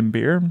we send him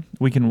beer,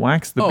 we can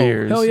wax the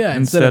beers. Hell yeah,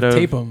 instead of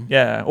tape them.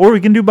 Yeah, or we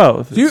can do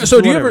both. Do you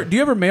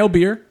ever mail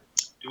beer?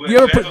 Do you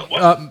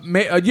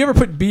ever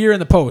put beer in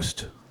the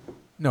post?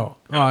 No.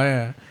 Oh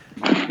yeah.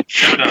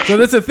 So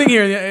that's a thing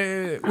here.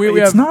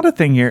 It's not a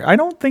thing here. I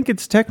don't think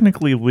it's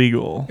technically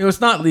legal. It's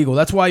not legal.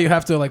 That's why you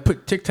have to like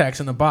put Tic Tacs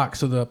in the box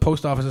so the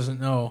post office doesn't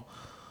know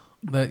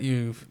that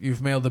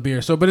you've mailed the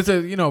beer. So, but it's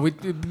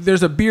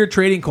there's a beer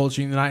trading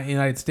culture in the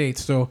United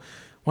States. So,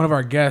 one of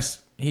our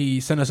guests, he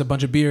sent us a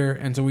bunch of beer,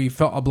 and so we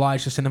felt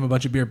obliged to send him a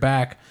bunch of beer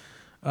back.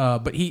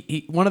 But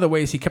he one of the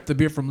ways he kept the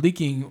beer from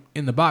leaking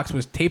in the box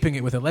was taping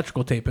it with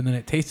electrical tape, and then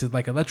it tasted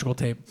like electrical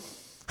tape.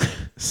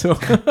 So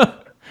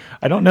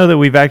I don't know that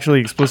we've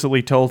actually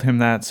explicitly told him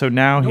that, so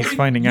now he's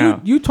finding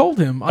out. You told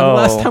him on the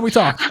last time we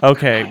talked.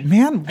 Okay.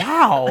 Man,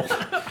 wow.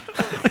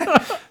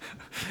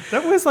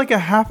 That was like a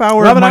half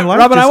hour Robin, of my life.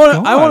 Robin, I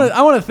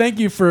want to thank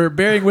you for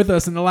bearing with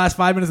us in the last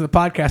 5 minutes of the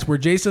podcast where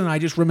Jason and I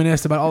just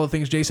reminisced about all the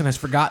things Jason has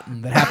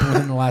forgotten that happened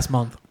within the last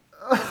month.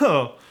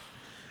 Oh.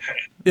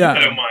 Yeah. I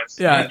don't mind.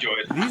 Yeah. I enjoy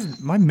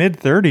it. My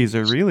mid-30s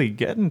are really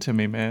getting to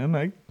me, man.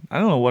 I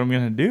don't know what I'm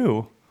going to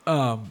do.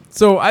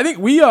 So I think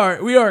we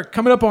are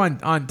coming up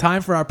on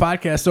time for our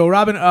podcast. So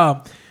Robin,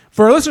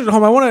 for our listeners at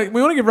home, we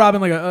want to give Robin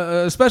like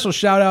a special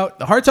shout out.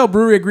 The Hartel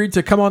Brewery agreed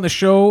to come on the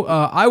show.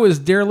 I was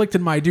derelict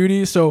in my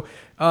duties, so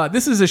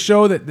this is a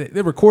show that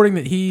the recording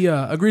that he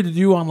agreed to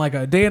do on like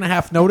a day and a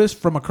half notice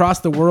from across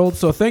the world.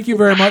 So thank you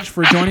very much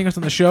for joining us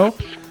on the show.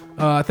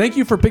 Thank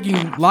you for picking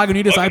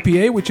Lagunitas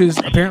IPA, which is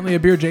apparently a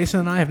beer Jason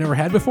and I have never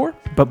had before,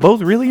 but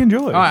both really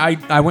enjoy.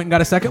 I went and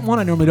got a second one.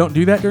 I normally don't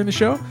do that during the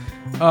show.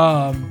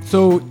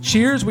 So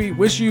cheers. We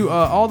wish you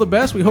all the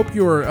best. We hope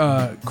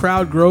your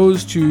crowd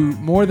grows to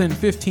more than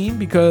 15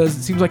 because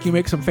it seems like you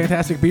make some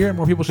fantastic beer and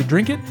more people should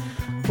drink it.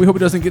 We hope it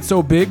doesn't get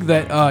so big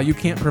that you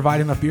can't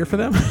provide enough beer for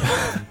them.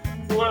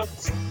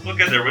 We'll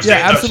get there.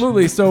 Yeah,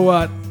 absolutely.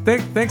 So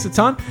thanks a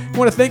ton. I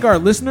want to thank our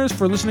listeners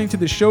for listening to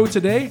the show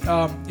today.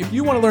 If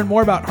you want to learn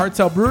more about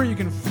Hartel Brewery, you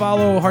can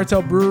follow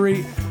Hartel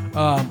Brewery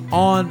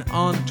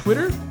on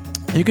Twitter.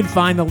 You can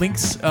find the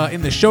links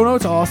in the show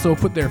notes. I'll also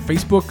put their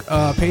Facebook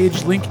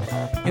page link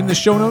in the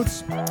show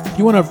notes. If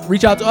you want to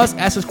reach out to us,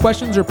 ask us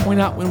questions, or point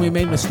out when we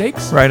made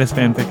mistakes, write us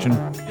fan fiction.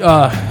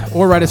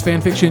 Or write us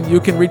fan fiction. You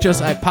can reach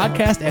us at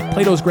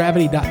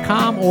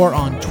podcast@platosgravity.com or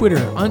on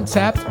Twitter,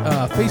 Untapped,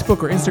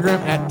 Facebook or Instagram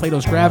at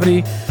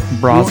platosgravity.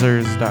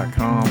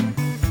 Browsers.com.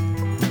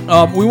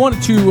 We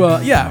wanted to,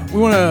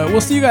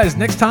 we'll see you guys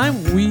next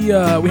time. We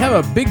have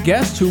a big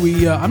guest who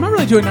I'm not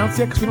ready to announce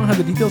yet because we don't have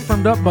the details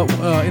firmed up. But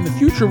in the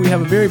future, we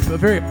have a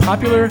very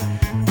popular.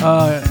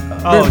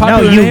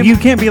 You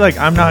can't be like,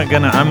 I'm not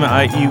gonna.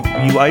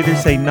 You either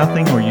say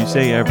nothing or you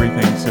say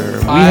everything, sir.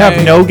 We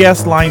have no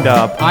guests lined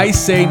up. I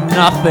say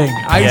nothing.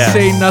 I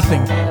say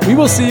nothing. We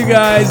will see you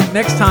guys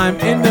next time.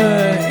 In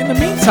the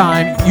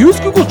meantime, use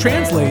Google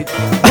Translate,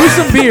 brew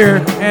some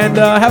beer, and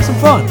have some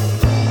fun.